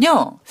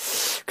 그러면은요.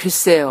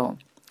 글쎄요.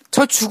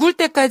 저 죽을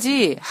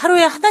때까지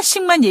하루에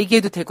하나씩만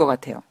얘기해도 될 것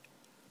같아요.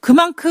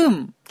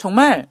 그만큼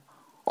정말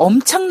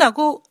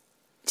엄청나고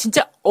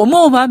진짜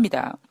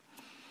어마어마합니다.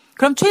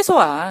 그럼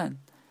최소한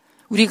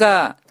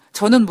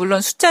저는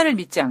물론 숫자를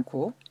믿지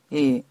않고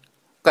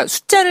그러니까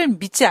숫자를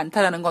믿지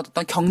않다라는 건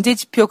어떤 경제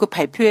지표 그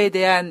발표에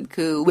대한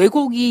그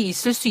왜곡이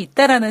있을 수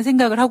있다라는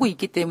생각을 하고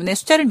있기 때문에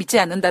숫자를 믿지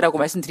않는다라고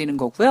말씀드리는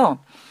거고요.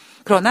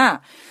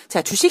 그러나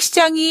자,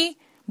 주식시장이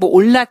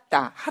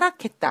올랐다,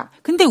 하락했다.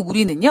 근데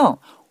우리는요.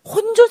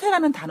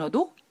 혼조세라는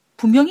단어도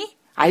분명히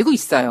알고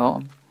있어요.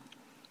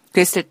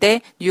 그랬을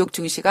때 뉴욕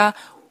증시가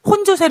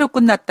혼조세로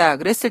끝났다.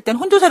 그랬을 땐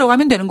혼조세로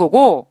하면 되는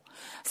거고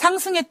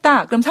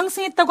상승했다. 그럼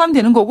상승했다고 하면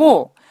되는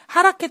거고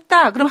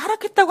하락했다. 그럼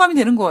하락했다고 하면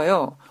되는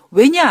거예요.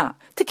 왜냐?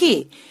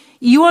 특히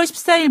 2월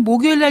 14일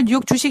목요일 날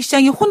뉴욕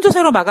주식시장이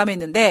혼조세로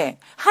마감했는데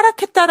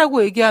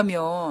하락했다라고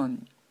얘기하면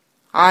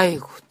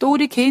또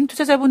우리 개인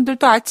투자자분들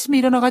또 아침에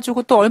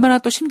일어나가지고 또 얼마나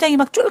또 심장이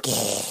막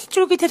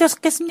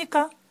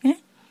쫄깃쫄깃해졌겠습니까? 예?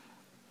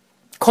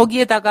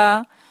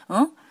 거기에다가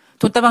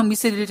돈다방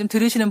미쓰리를 좀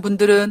들으시는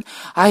분들은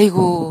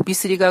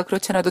미쓰리가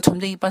그렇지 않아도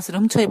점쟁이 빤스를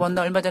훔쳐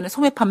입었나 얼마 전에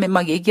소매 판매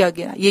막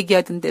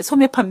얘기하던데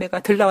소매 판매가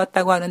덜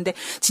나왔다고 하는데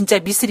진짜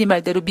미쓰리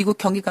말대로 미국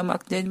경기가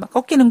막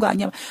꺾이는 거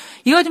아니야.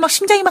 이거 막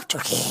심장이 막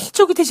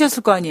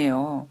쫄깃쫄깃해졌을 거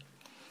아니에요.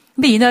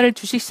 근데 이날을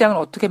주식시장은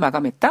어떻게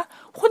마감했다?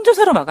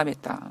 혼조세로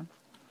마감했다.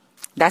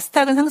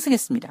 나스닥은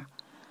상승했습니다.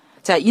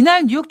 자,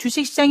 이날 뉴욕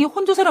주식시장이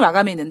혼조세로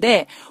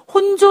마감했는데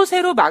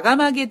혼조세로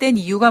마감하게 된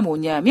이유가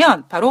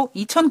뭐냐면 바로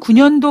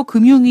 2009년도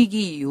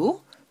금융위기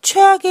이후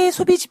최악의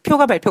소비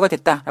지표가 발표가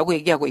됐다라고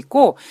얘기하고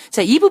있고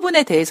자, 이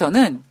부분에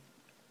대해서는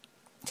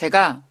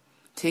제가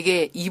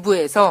되게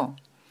 2부에서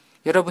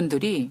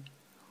여러분들이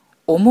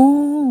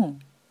어머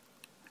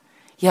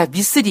야,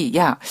 미쓰리,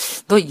 야,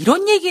 너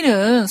이런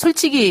얘기는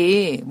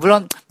솔직히,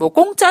 물론,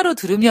 공짜로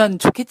들으면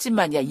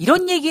좋겠지만, 야,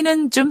 이런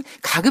얘기는 좀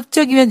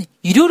가급적이면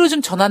유료로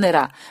좀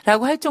전환해라.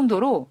 라고 할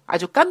정도로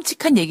아주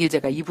깜찍한 얘기를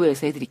제가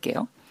 2부에서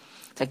해드릴게요.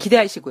 자,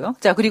 기대하시고요.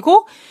 자,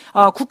 그리고,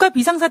 국가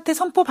비상사태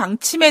선포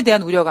방침에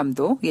대한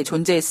우려감도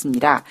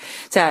존재했습니다.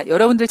 자,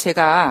 여러분들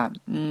제가,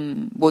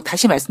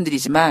 다시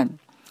말씀드리지만,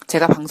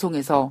 제가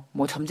방송에서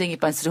점쟁이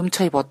빤스를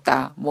훔쳐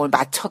입었다,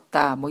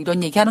 맞췄다,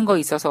 이런 얘기 하는 거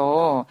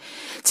있어서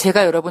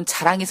제가 여러분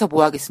자랑해서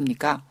뭐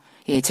하겠습니까?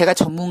 예, 제가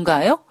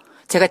전문가예요?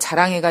 제가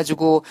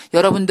자랑해가지고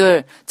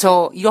여러분들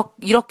저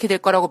이렇게 될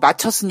거라고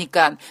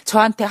맞췄으니까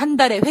저한테 한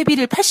달에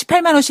회비를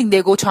 88만 원씩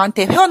내고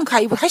저한테 회원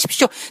가입을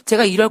하십시오.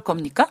 제가 이럴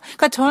겁니까?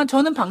 그러니까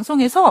저는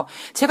방송에서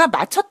제가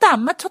맞췄다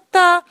안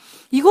맞췄다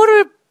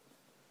이거를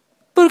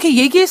이렇게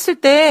얘기했을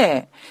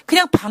때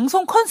그냥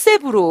방송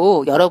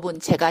컨셉으로 여러분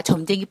제가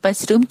점쟁이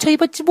빤스를 훔쳐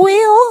입었지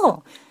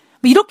뭐예요.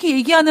 뭐 이렇게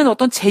얘기하는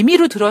어떤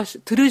재미로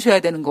들으셔야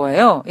되는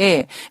거예요.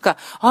 예. 그러니까,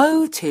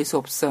 아유,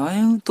 재수없어.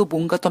 아유, 또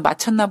뭔가 또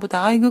맞췄나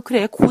보다. 아이고,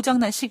 그래.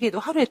 고장난 시계도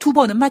하루에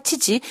 2번은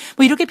맞히지.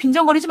 뭐 이렇게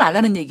빈정거리지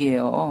말라는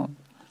얘기예요.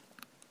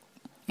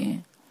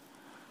 예.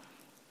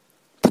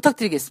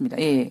 부탁드리겠습니다.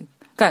 예.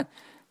 그러니까,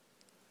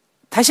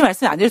 다시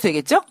말씀 안 드려도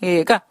되겠죠?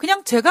 예. 그러니까,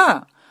 그냥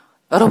제가,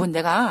 여러분,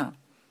 내가,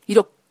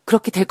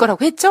 그렇게 될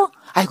거라고 했죠?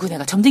 아이고,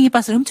 내가 점쟁이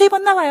빤스를 훔쳐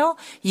입었나 봐요.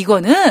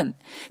 이거는,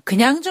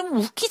 그냥 좀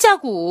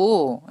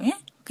웃기자고, 예?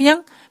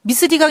 그냥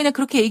미스디가 그냥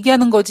그렇게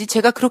얘기하는 거지.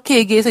 제가 그렇게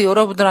얘기해서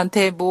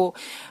여러분들한테 뭐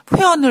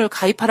회원을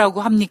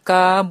가입하라고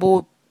합니까?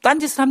 뭐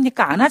딴짓을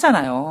합니까? 안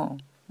하잖아요.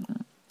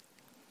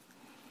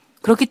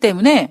 그렇기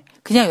때문에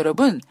그냥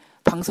여러분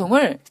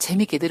방송을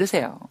재밌게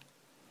들으세요.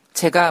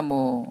 제가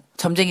뭐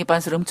점쟁이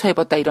빤스를 훔쳐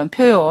입었다 이런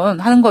표현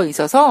하는 거에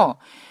있어서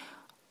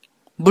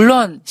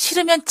물론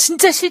싫으면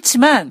진짜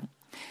싫지만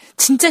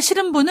진짜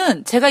싫은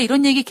분은 제가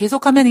이런 얘기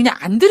계속하면 그냥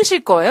안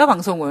들으실 거예요,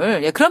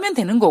 방송을. 예, 그러면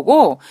되는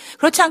거고,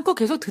 그렇지 않고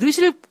계속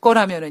들으실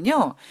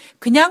거라면은요,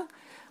 그냥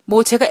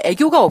뭐 제가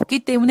애교가 없기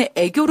때문에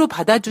애교로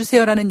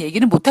받아주세요라는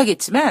얘기는 못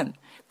하겠지만,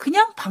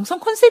 그냥 방송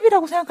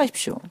컨셉이라고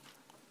생각하십시오.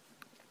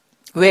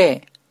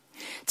 왜?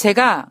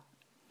 제가,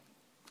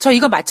 저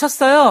이거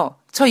맞췄어요.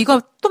 저 이거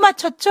또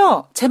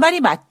맞췄죠? 제 말이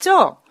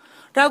맞죠?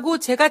 라고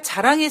제가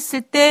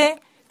자랑했을 때,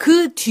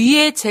 그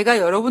뒤에 제가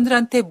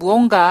여러분들한테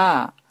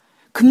무언가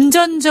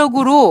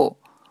금전적으로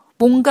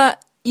뭔가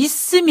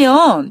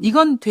있으면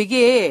이건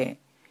되게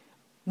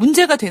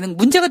문제가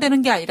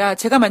되는 게 아니라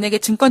제가 만약에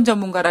증권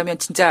전문가라면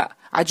진짜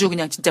아주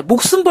그냥 진짜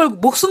목숨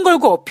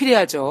걸고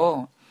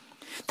어필해야죠.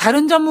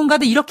 다른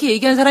전문가도 이렇게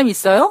얘기하는 사람이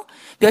있어요?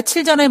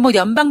 며칠 전에 뭐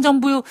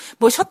연방정부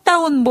뭐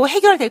셧다운 뭐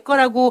해결될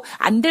거라고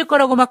안 될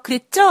거라고 막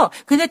그랬죠?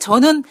 근데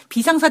저는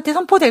비상사태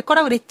선포될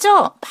거라고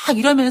그랬죠? 막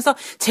이러면서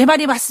제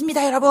말이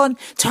맞습니다, 여러분.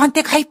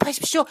 저한테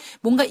가입하십시오.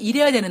 뭔가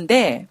이래야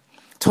되는데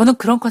저는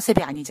그런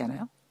컨셉이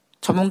아니잖아요.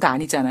 전문가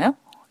아니잖아요.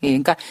 예,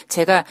 그러니까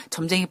제가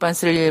점쟁이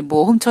빤스를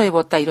뭐 훔쳐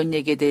입었다 이런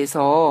얘기에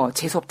대해서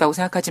재수없다고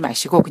생각하지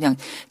마시고 그냥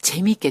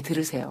재미있게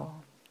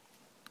들으세요.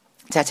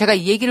 자, 제가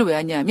이 얘기를 왜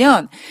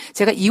하냐면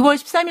제가 2월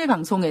 13일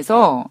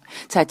방송에서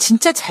자,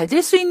 진짜 잘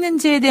될 수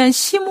있는지에 대한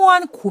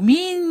심오한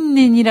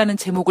고민이라는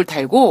제목을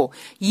달고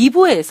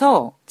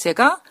 2부에서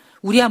제가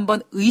우리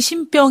한번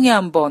의심병에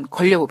한번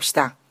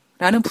걸려봅시다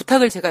라는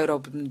부탁을 제가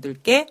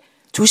여러분들께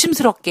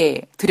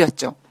조심스럽게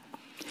드렸죠.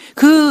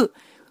 그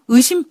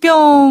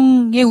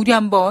의심병에 우리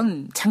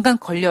한번 잠깐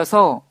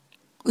걸려서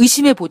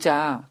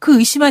의심해보자. 그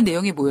의심한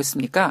내용이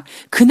뭐였습니까?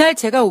 그날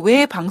제가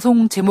왜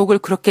방송 제목을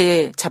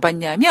그렇게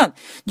잡았냐면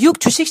뉴욕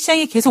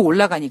주식시장이 계속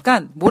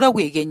올라가니까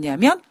뭐라고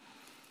얘기했냐면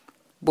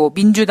뭐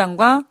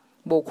민주당과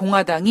뭐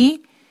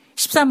공화당이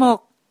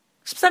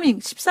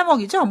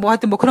 13억이죠? 뭐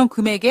하여튼 뭐 그런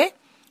금액에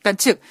그러니까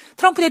즉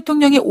트럼프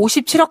대통령이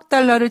 57억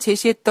달러를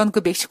제시했던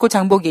그 멕시코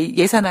장복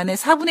예산안의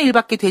 4분의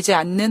 1밖에 되지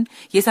않는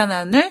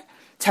예산안을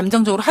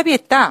잠정적으로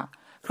합의했다.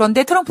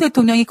 그런데 트럼프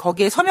대통령이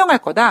거기에 서명할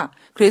거다.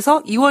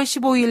 그래서 2월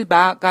 15일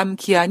마감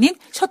기한인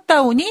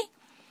셧다운이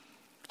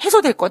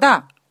해소될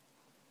거다.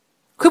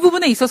 그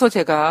부분에 있어서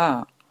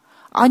제가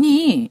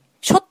아니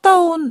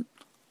셧다운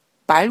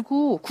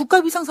말고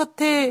국가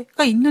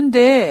비상사태가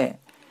있는데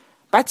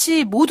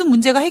마치 모든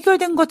문제가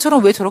해결된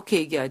것처럼 왜 저렇게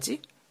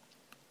얘기하지?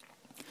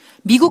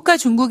 미국과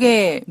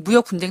중국의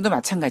무역 분쟁도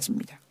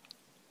마찬가지입니다.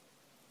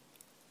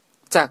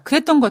 자,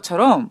 그랬던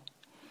것처럼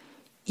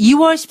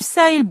 2월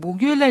 14일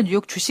목요일 날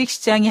뉴욕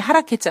주식시장이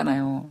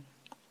하락했잖아요.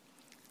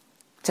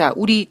 자,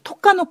 우리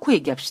톡 까놓고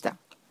얘기합시다.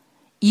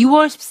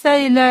 2월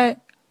 14일 날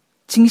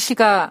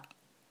증시가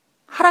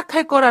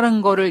하락할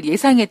거라는 거를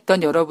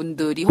예상했던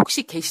여러분들이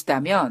혹시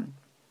계시다면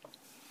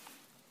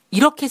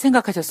이렇게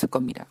생각하셨을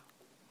겁니다.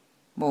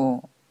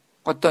 뭐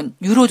어떤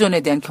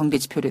유로존에 대한 경제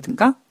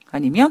지표라든가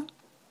아니면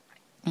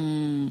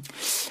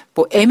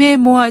뭐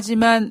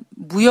애매모호하지만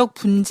무역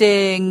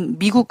분쟁,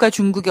 미국과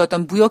중국의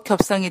어떤 무역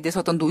협상에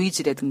대해서 어떤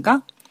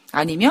노이즈라든가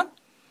아니면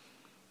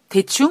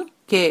대충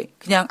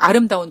그냥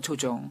아름다운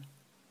조정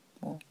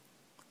뭐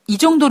이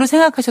정도로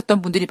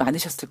생각하셨던 분들이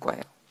많으셨을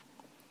거예요.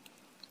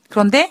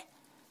 그런데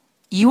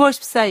 2월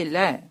 14일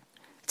날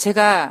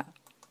제가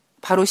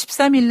바로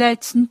 13일 날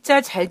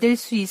진짜 잘 될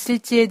수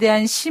있을지에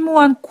대한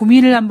심오한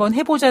고민을 한번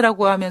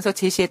해보자라고 하면서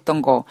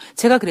제시했던 거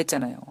제가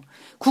그랬잖아요.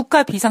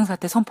 국가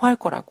비상사태 선포할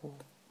거라고.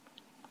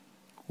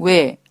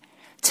 왜?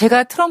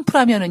 제가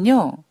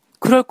트럼프라면은요,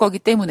 그럴 거기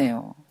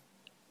때문에요.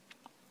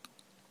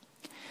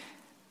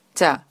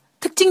 자,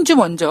 특징주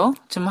먼저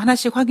좀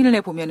하나씩 확인을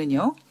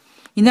해보면은요.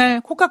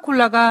 이날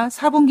코카콜라가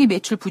 4분기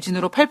매출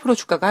부진으로 8%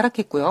 주가가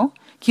하락했고요.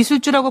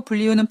 기술주라고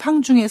불리우는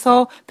팡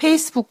중에서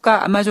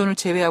페이스북과 아마존을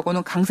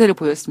제외하고는 강세를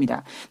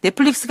보였습니다.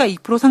 넷플릭스가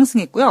 2%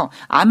 상승했고요.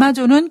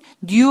 아마존은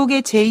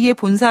뉴욕의 제2의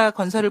본사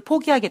건설을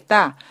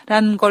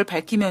포기하겠다라는 걸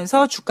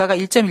밝히면서 주가가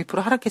 1.1%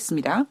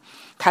 하락했습니다.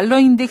 달러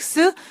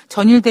인덱스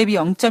전일 대비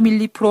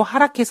 0.12%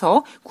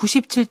 하락해서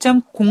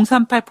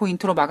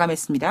 97.038포인트로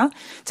마감했습니다.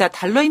 자,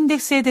 달러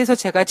인덱스에 대해서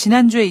제가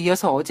지난주에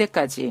이어서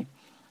어제까지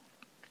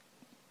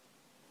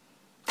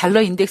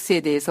달러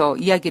인덱스에 대해서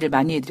이야기를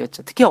많이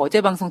해드렸죠. 특히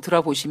어제 방송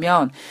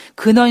들어보시면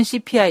근원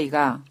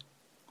CPI가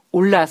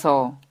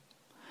올라서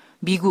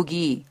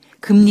미국이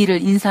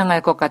금리를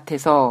인상할 것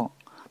같아서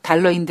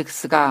달러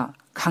인덱스가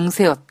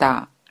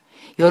강세였다.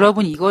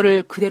 여러분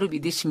이거를 그대로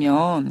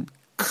믿으시면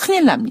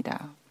큰일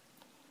납니다.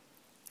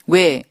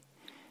 왜?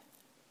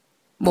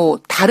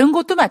 다른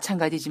것도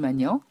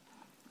마찬가지지만요.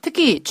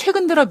 특히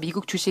최근 들어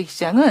미국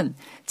주식시장은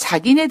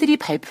자기네들이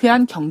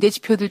발표한 경제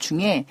지표들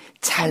중에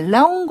잘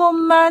나온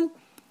것만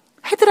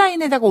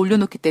헤드라인에다가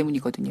올려놓기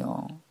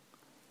때문이거든요.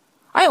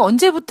 아니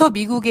언제부터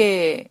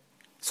미국의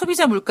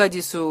소비자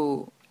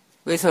물가지수에서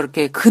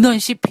이렇게 근원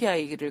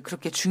CPI를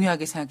그렇게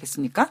중요하게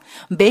생각했습니까?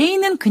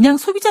 메인은 그냥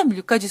소비자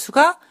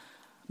물가지수가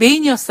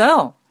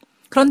메인이었어요.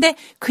 그런데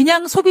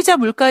그냥 소비자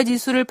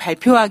물가지수를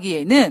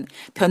발표하기에는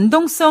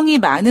변동성이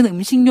많은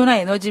음식료나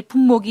에너지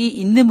품목이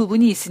있는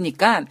부분이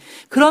있으니까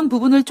그런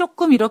부분을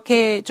조금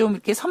이렇게 좀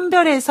이렇게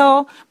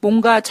선별해서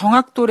뭔가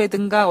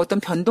정확도라든가 어떤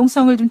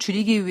변동성을 좀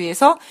줄이기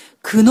위해서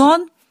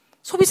근원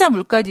소비자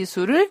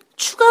물가지수를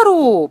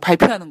추가로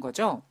발표하는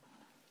거죠.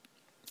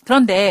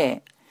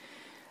 그런데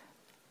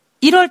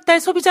 1월달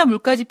소비자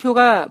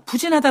물가지표가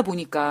부진하다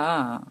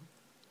보니까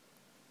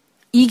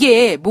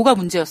이게 뭐가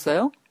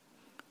문제였어요?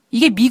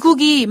 이게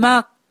미국이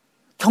막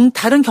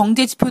다른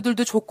경제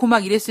지표들도 좋고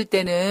막 이랬을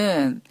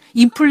때는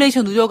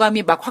인플레이션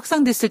우려감이 막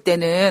확산됐을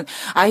때는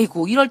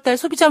아이고 1월달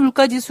소비자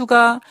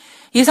물가지수가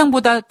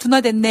예상보다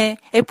둔화됐네.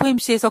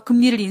 FOMC에서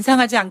금리를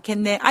인상하지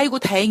않겠네. 아이고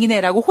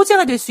다행이네라고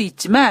호재가 될 수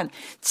있지만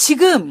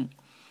지금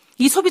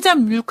이 소비자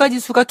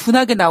물가지수가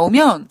둔하게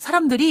나오면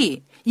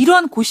사람들이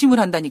이러한 고심을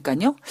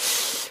한다니까요.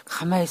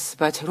 가만히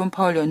있어봐. 제롬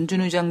파월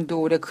연준 의장도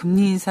올해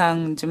금리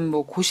인상 좀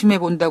고심해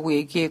본다고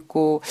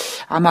얘기했고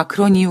아마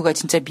그런 이유가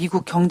진짜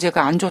미국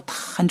경제가 안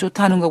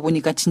좋다 하는 거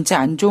보니까 진짜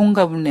안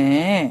좋은가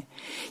보네.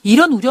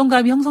 이런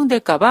우려감이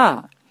형성될까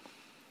봐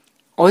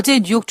어제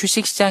뉴욕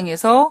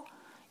주식시장에서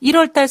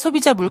 1월달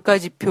소비자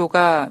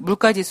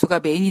물가지수가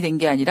메인이 된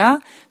게 아니라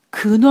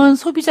근원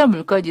소비자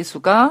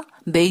물가지수가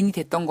메인이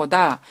됐던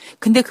거다.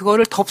 근데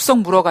그거를 덥석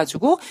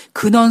물어가지고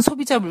근원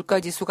소비자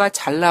물가지수가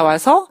잘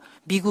나와서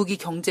미국이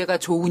경제가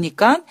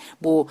좋으니까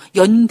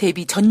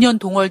전년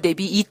동월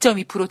대비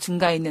 2.2%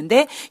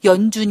 증가했는데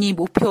연준이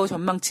목표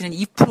전망치는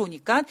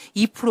 2%니까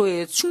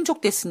 2%에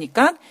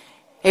충족됐으니까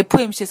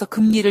FOMC에서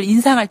금리를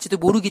인상할지도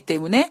모르기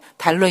때문에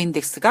달러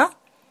인덱스가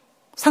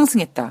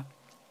상승했다.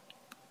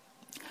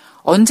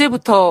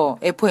 언제부터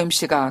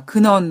FOMC가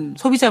근원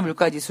소비자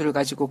물가지수를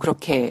가지고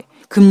그렇게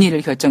금리를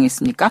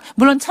결정했습니까?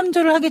 물론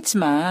참조를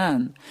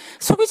하겠지만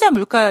소비자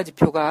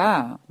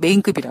물가지표가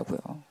메인급이라고요.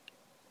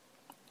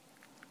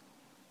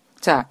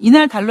 자,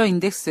 이날 달러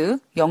인덱스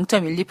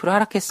 0.12%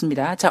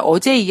 하락했습니다. 자,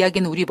 어제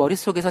이야기는 우리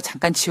머릿속에서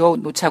잠깐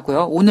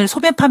지워놓자고요. 오늘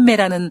소매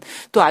판매라는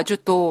또 아주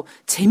또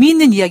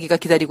재미있는 이야기가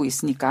기다리고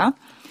있으니까.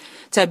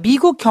 자,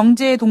 미국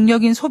경제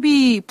동력인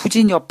소비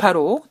부진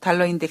여파로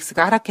달러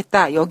인덱스가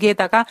하락했다.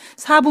 여기에다가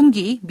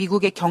 4분기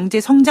미국의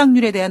경제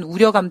성장률에 대한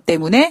우려감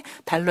때문에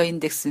달러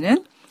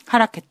인덱스는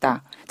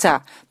하락했다.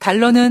 자,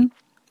 달러는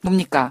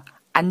뭡니까?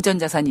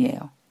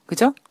 안전자산이에요.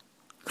 그죠?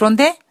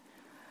 그런데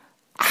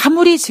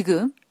아무리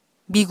지금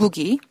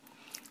미국이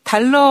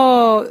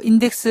달러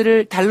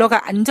인덱스를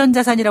달러가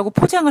안전자산이라고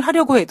포장을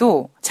하려고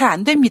해도 잘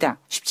안 됩니다.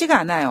 쉽지가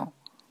않아요.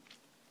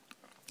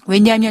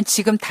 왜냐하면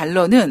지금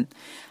달러는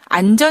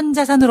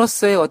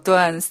안전자산으로서의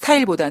어떠한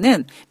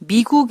스타일보다는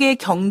미국의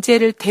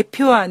경제를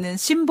대표하는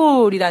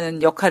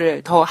심볼이라는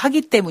역할을 더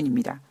하기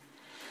때문입니다.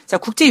 자,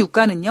 국제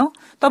유가는요.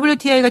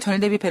 WTI가 전일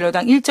대비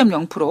배럴당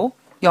 1.0%,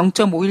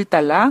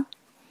 0.51달러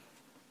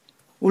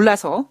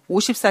올라서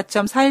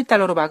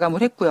 54.41달러로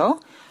마감을 했고요.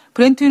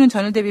 브렌트유는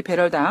전일 대비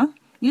배럴당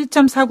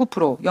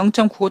 1.49%,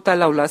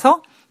 0.95달러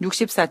올라서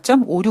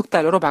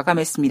 64.56달러로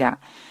마감했습니다.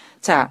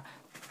 자,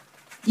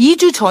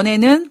 2주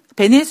전에는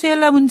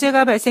베네수엘라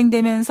문제가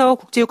발생되면서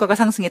국제유가가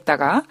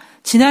상승했다가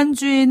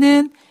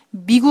지난주에는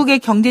미국의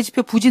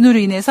경제지표 부진으로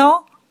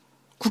인해서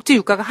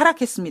국제유가가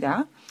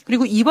하락했습니다.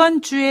 그리고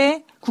이번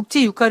주에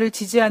국제유가를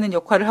지지하는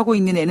역할을 하고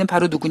있는 애는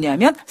바로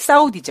누구냐면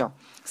사우디죠.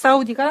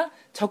 사우디가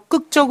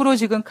적극적으로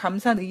지금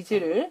감산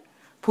의지를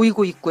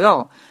보이고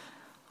있고요.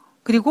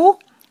 그리고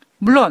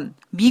물론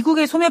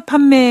미국의 소매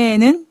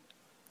판매는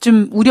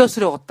좀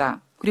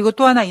우려스러웠다. 그리고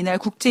또 하나 이날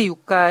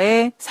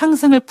국제유가의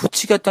상승을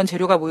부추겼던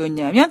재료가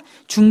뭐였냐면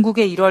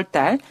중국의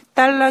 1월달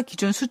달러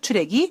기준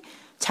수출액이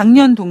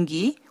작년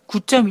동기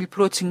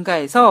 9.1%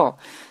 증가해서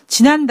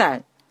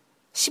지난달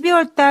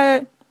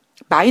 12월달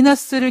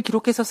마이너스를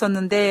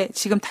기록했었는데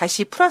지금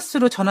다시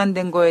플러스로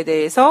전환된 거에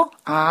대해서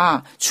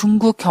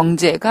중국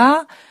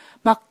경제가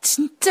막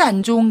진짜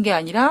안 좋은 게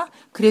아니라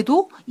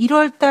그래도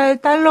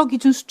 1월달 달러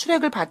기준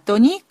수출액을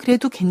봤더니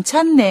그래도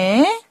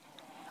괜찮네.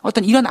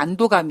 어떤 이런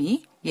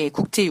안도감이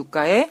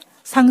국제유가의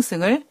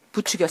상승을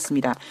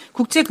부추겼습니다.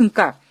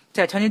 국제금값,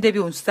 자, 전일 대비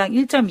온수당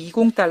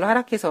 1.20달러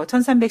하락해서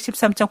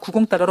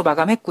 1313.90달러로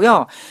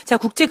마감했고요. 자,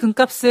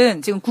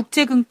 국제금값은 지금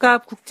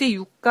국제금값,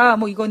 국제유가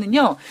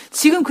이거는요.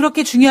 지금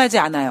그렇게 중요하지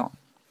않아요.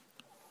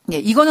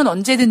 이거는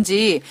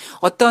언제든지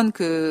어떤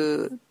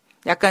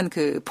약간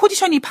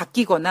포지션이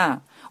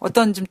바뀌거나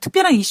어떤 좀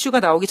특별한 이슈가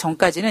나오기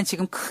전까지는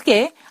지금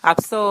크게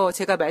앞서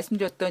제가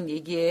말씀드렸던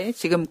얘기에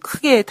지금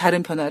크게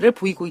다른 변화를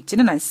보이고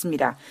있지는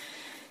않습니다.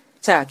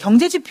 자,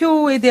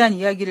 경제지표에 대한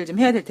이야기를 좀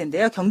해야 될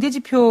텐데요.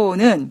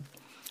 경제지표는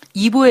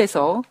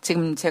 2부에서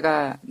지금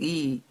제가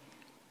이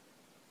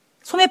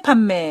소매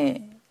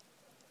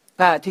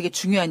판매가 되게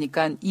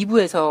중요하니까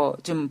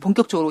 2부에서 좀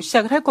본격적으로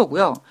시작을 할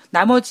거고요.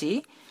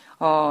 나머지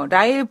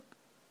라일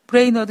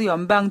브레이너드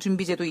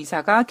연방준비제도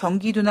이사가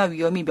경기도나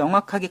위험이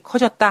명확하게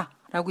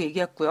커졌다라고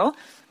얘기했고요.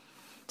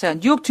 자,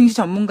 뉴욕증시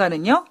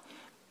전문가는요.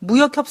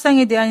 무역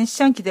협상에 대한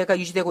시장 기대가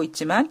유지되고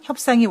있지만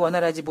협상이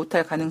원활하지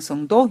못할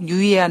가능성도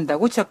유의해야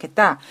한다고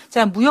지적했다.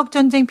 자, 무역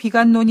전쟁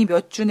비관론이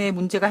몇 주 내에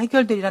문제가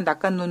해결되리란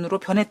낙관론으로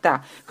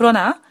변했다.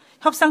 그러나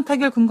협상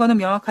타결 근거는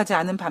명확하지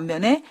않은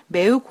반면에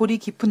매우 골이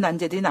깊은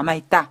난제들이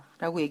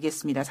남아있다라고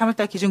얘기했습니다.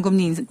 3월달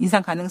기준금리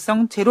인상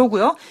가능성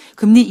제로고요.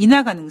 금리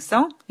인하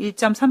가능성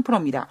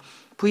 1.3%입니다.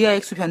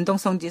 VIX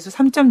변동성 지수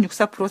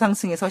 3.64%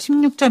 상승해서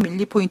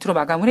 16.12포인트로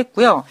마감을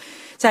했고요.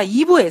 자,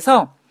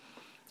 2부에서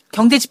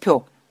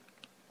경제지표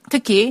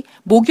특히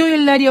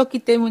목요일 날이었기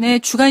때문에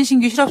주간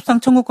신규 실업수당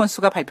청구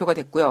건수가 발표가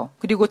됐고요.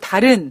 그리고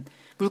다른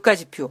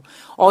물가지표.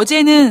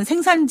 어제는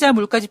생산자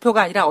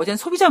물가지표가 아니라 어제는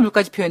소비자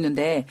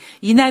물가지표였는데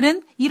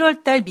이날은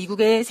 1월달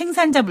미국의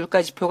생산자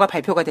물가지표가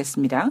발표가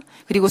됐습니다.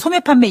 그리고 소매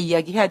판매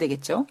이야기 해야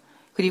되겠죠.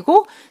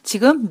 그리고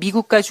지금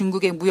미국과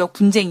중국의 무역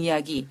분쟁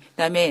이야기,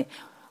 그다음에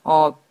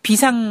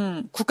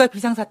국가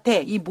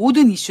비상사태 이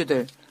모든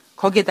이슈들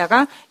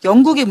거기에다가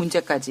영국의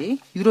문제까지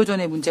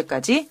유로존의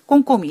문제까지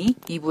꼼꼼히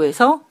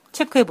 2부에서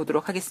체크해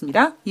보도록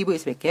하겠습니다.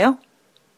 2부에서 뵐게요.